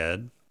shot in the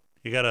head.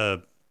 He got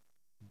a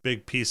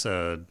big piece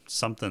of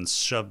something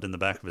shoved in the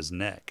back of his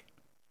neck.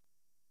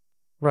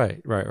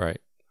 Right.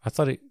 I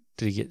thought did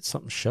he get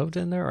something shoved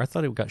in there? Or I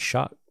thought he got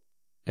shot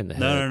in the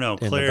head. No.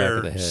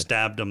 Claire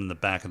stabbed him in the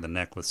back of the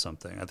neck with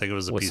something. I think it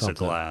was a piece of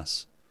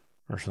glass.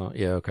 Or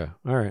something. Yeah, okay.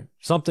 All right.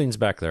 Something's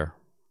back there.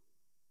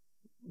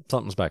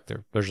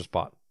 There's a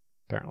spot,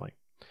 apparently.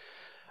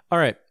 All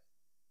right.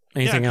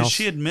 Anything else?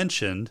 She had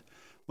mentioned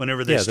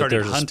whenever they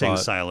started hunting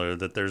Siler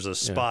that there's a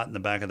spot in the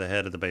back of the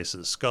head at the base of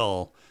the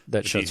skull.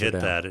 That if you hit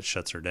that, it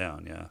shuts her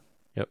down. Yeah.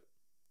 Yep.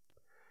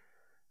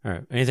 All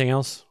right. Anything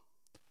else?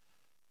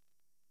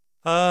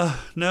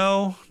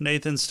 No.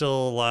 Nathan's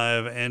still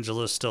alive.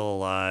 Angela's still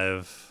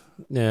alive.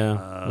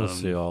 Yeah. We'll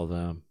see all of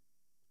them.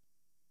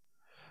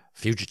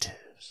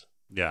 Fugitives.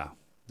 Yeah.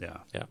 All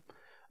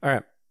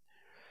right.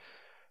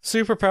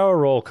 Superpower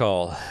roll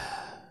call.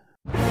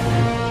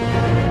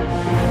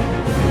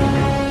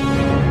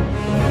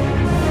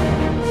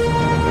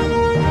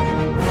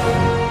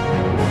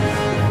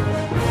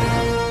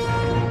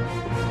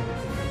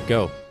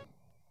 Go.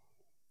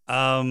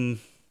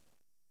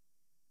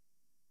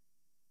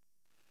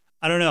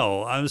 I don't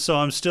know.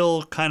 I'm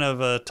still kind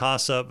of a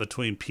toss up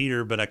between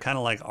Peter, but I kind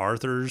of like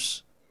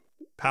Arthur's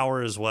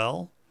power as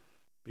well,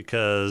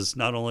 because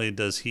not only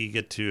does he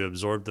get to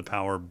absorb the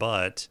power,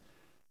 but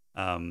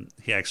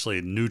he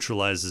actually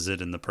neutralizes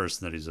it in the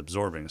person that he's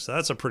absorbing. So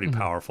that's a pretty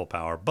powerful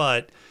power,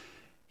 but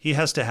he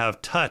has to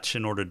have touch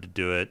in order to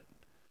do it.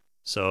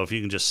 So if you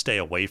can just stay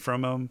away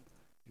from him,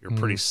 you're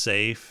pretty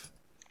safe.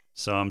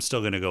 So I'm still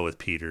going to go with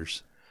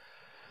Peter's.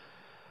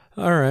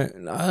 All right.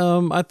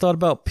 I thought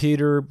about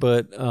Peter,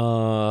 but,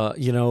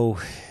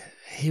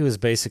 he was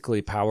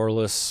basically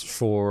powerless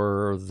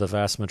for the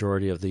vast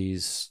majority of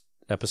these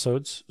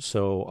episodes.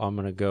 So I'm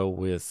going to go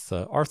with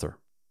Arthur,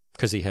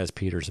 because he has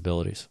Peter's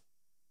abilities.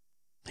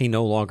 He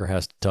no longer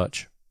has to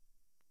touch.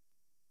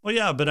 Well,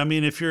 yeah, but I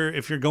mean, if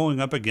you're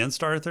going up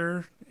against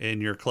Arthur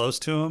and you're close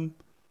to him,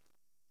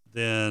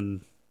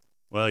 then,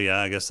 well, yeah,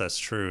 I guess that's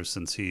true,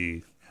 since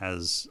he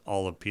has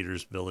all of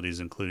Peter's abilities,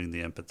 including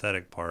the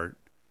empathetic part.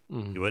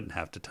 You wouldn't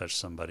have to touch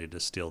somebody to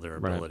steal their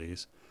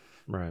abilities.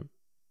 Right.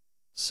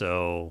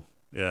 So,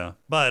 yeah.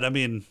 But, I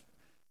mean,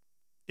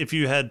 if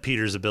you had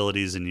Peter's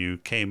abilities and you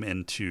came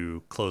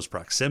into close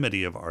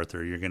proximity of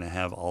Arthur, you're going to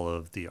have all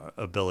of the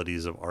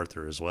abilities of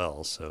Arthur as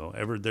well. So,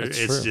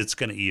 it's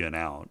going to even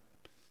out.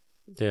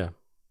 Yeah.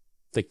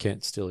 They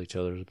can't steal each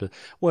other's. But,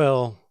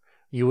 well,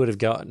 you would have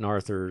gotten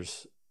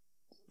Arthur's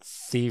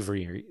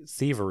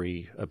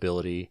thievery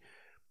ability,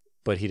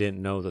 but he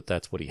didn't know that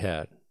that's what he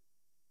had.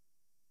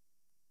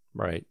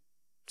 Right.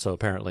 So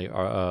apparently,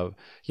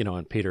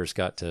 and Peter's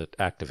got to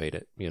activate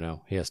it.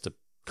 He has to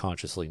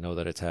consciously know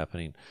that it's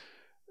happening,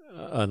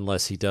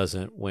 unless he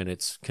doesn't when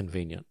it's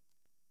convenient,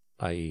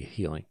 i.e.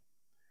 healing.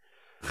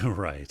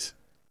 Right.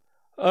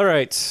 All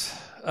right.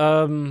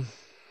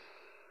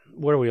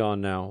 What are we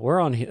on now? We're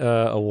on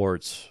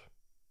awards.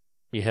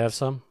 You have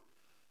some?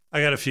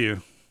 I got a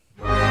few.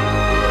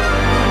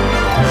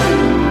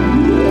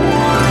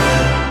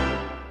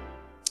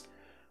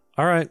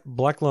 All right.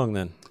 Black Lung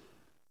then.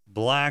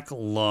 Black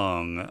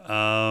Lung.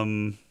 I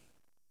don't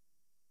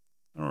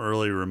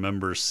really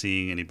remember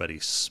seeing anybody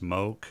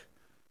smoke.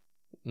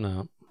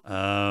 No.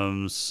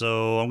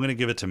 So I'm going to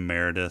give it to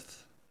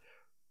Meredith.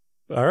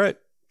 All right.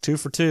 2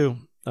 for 2.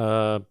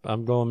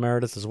 I'm going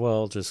Meredith as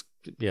well. Just,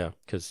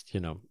 because,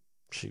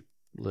 she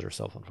lit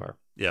herself on fire.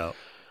 Yeah.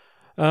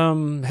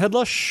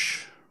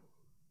 Headlush.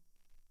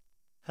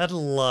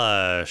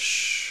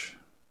 Headlush.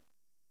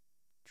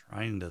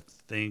 Trying to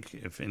think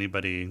if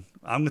anybody...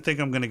 I'm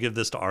going to give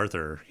this to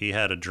Arthur. He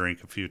had a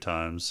drink a few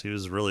times. He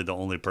was really the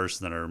only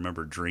person that I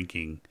remember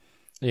drinking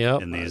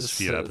in these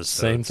few episodes.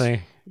 Same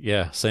thing.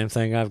 Yeah, same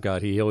thing I've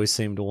got. He always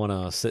seemed to want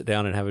to sit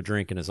down and have a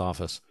drink in his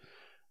office.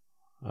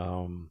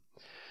 All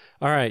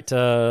right,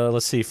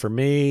 let's see. For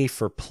me,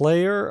 for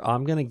player,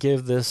 I'm going to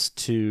give this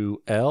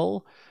to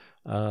L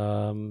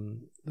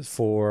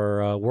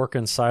for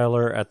working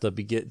Siler at the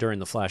during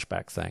the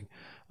flashback thing.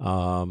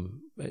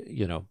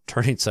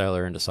 Turning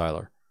Siler into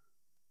Siler.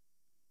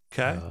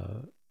 Okay.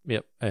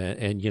 Yep.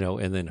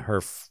 And then her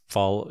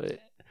fall, I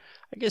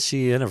guess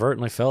she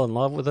inadvertently fell in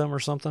love with him or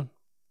something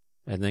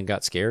and then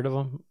got scared of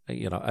him.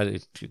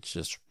 It's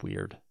just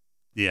weird.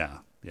 Yeah.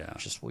 Yeah.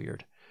 It's just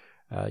weird.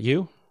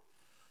 You?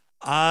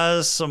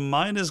 So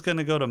mine is going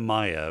to go to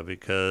Maya,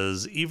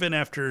 because even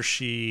after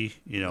she,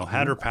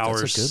 had her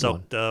powers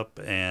soaked up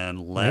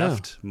and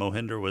left,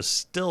 Mohinder was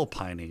still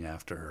pining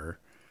after her,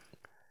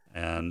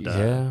 and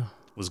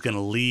was going to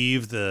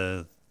leave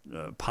the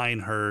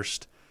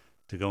Pinehurst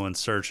to go in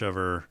search of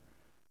her.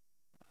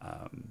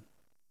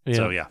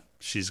 So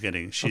she's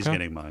getting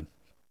mine.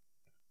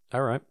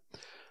 All right.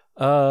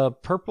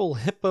 Purple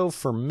Hippo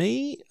for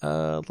me.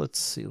 Let's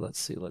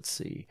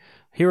see.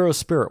 Hero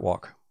Spirit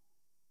Walk.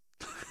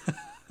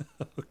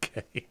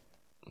 Okay.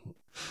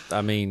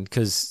 I mean,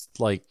 because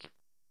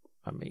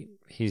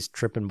he's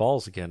tripping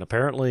balls again.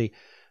 Apparently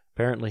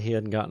he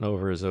hadn't gotten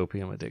over his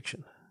opium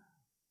addiction.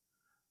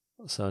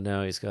 So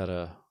now he's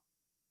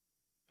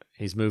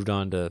moved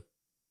on to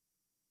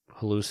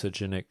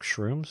hallucinogenic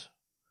shrooms.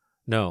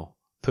 No,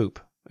 poop.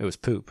 It was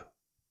poop.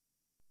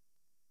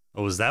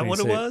 Oh, was that what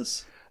it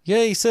was?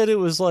 Yeah, he said it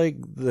was like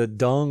the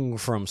dung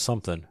from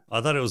something.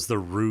 I thought it was the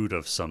root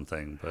of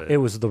something, but it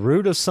was the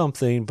root of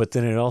something. But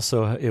then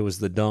it was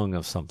the dung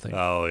of something.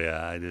 Oh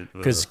yeah, I did.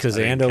 Because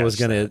Ando was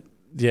gonna,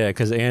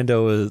 because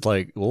Ando was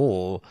like,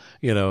 oh,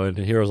 and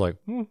Hero's like,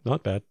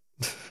 not bad.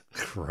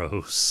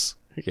 Gross.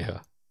 Yeah.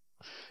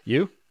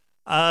 You?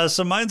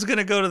 So mine's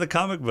gonna go to the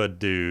comic book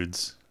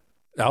dudes.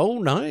 Oh,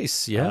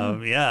 nice.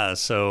 Yeah.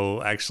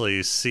 So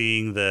actually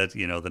seeing that,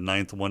 the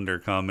Ninth Wonder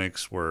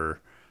comics were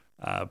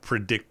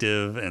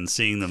predictive and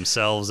seeing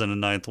themselves in a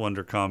Ninth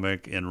Wonder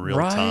comic in real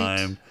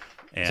time.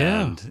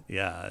 And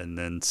and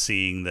then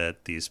seeing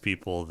that these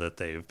people that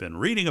they've been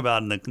reading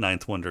about in the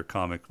Ninth Wonder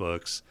comic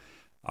books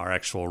are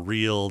actual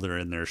real. They're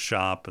in their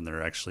shop and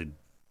they're actually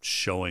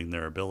showing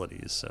their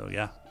abilities. So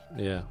yeah.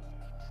 Yeah.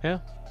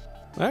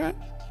 All right,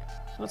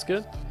 that's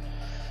good.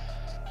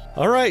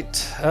 All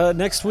right,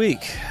 next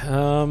week.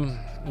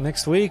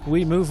 Next week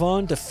we move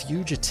on to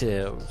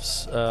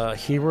Fugitives,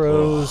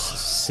 Heroes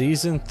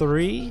Season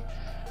 3,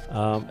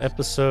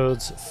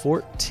 episodes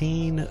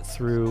 14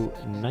 through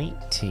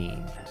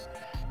 19.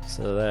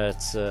 So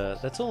that's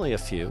only a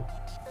few.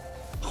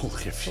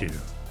 Only a few.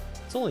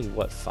 It's only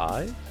what,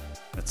 5?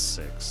 That's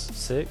 6.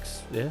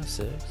 6, yeah,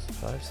 6,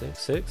 5, 6,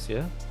 6,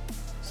 yeah.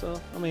 So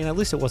I mean, at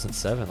least it wasn't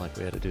 7 like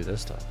we had to do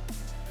this time.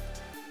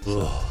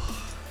 So,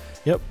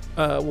 yep,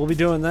 we'll be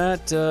doing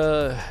that.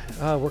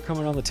 We're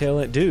coming on the tail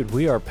end, dude.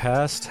 We are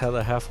past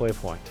the halfway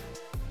point.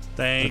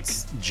 Thank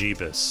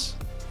Jeebus.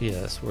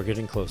 Yes, we're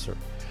getting closer.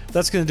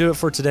 That's going to do it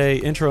for today.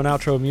 Intro and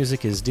outro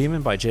music is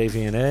Demon by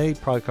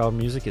JVNA. Protocol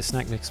music is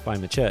Snack Mix by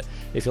Machette.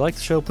 If you like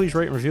the show, please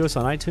rate and review us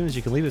on iTunes.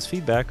 You can leave us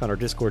feedback on our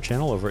Discord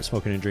channel over at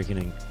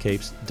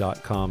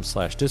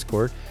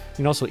smokinganddrinkingandcapes.com/Discord. You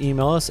can also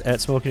email us at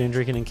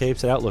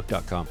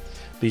smokinganddrinkingandcapes@outlook.com.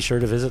 Be sure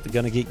to visit the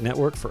Gonna Geek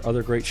Network for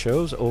other great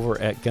shows over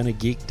at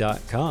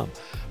gonnageek.com.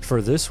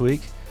 For this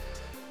week,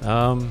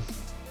 at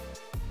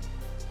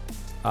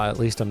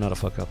least I'm not a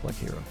fuck up like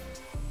Hero.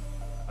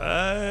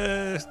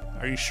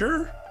 Are you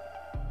sure?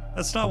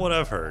 That's not what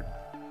I've heard.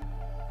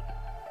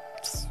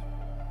 It's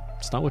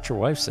not what your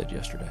wife said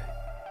yesterday.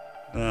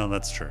 Well,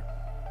 that's true.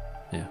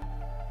 Yeah.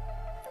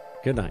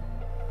 Good night.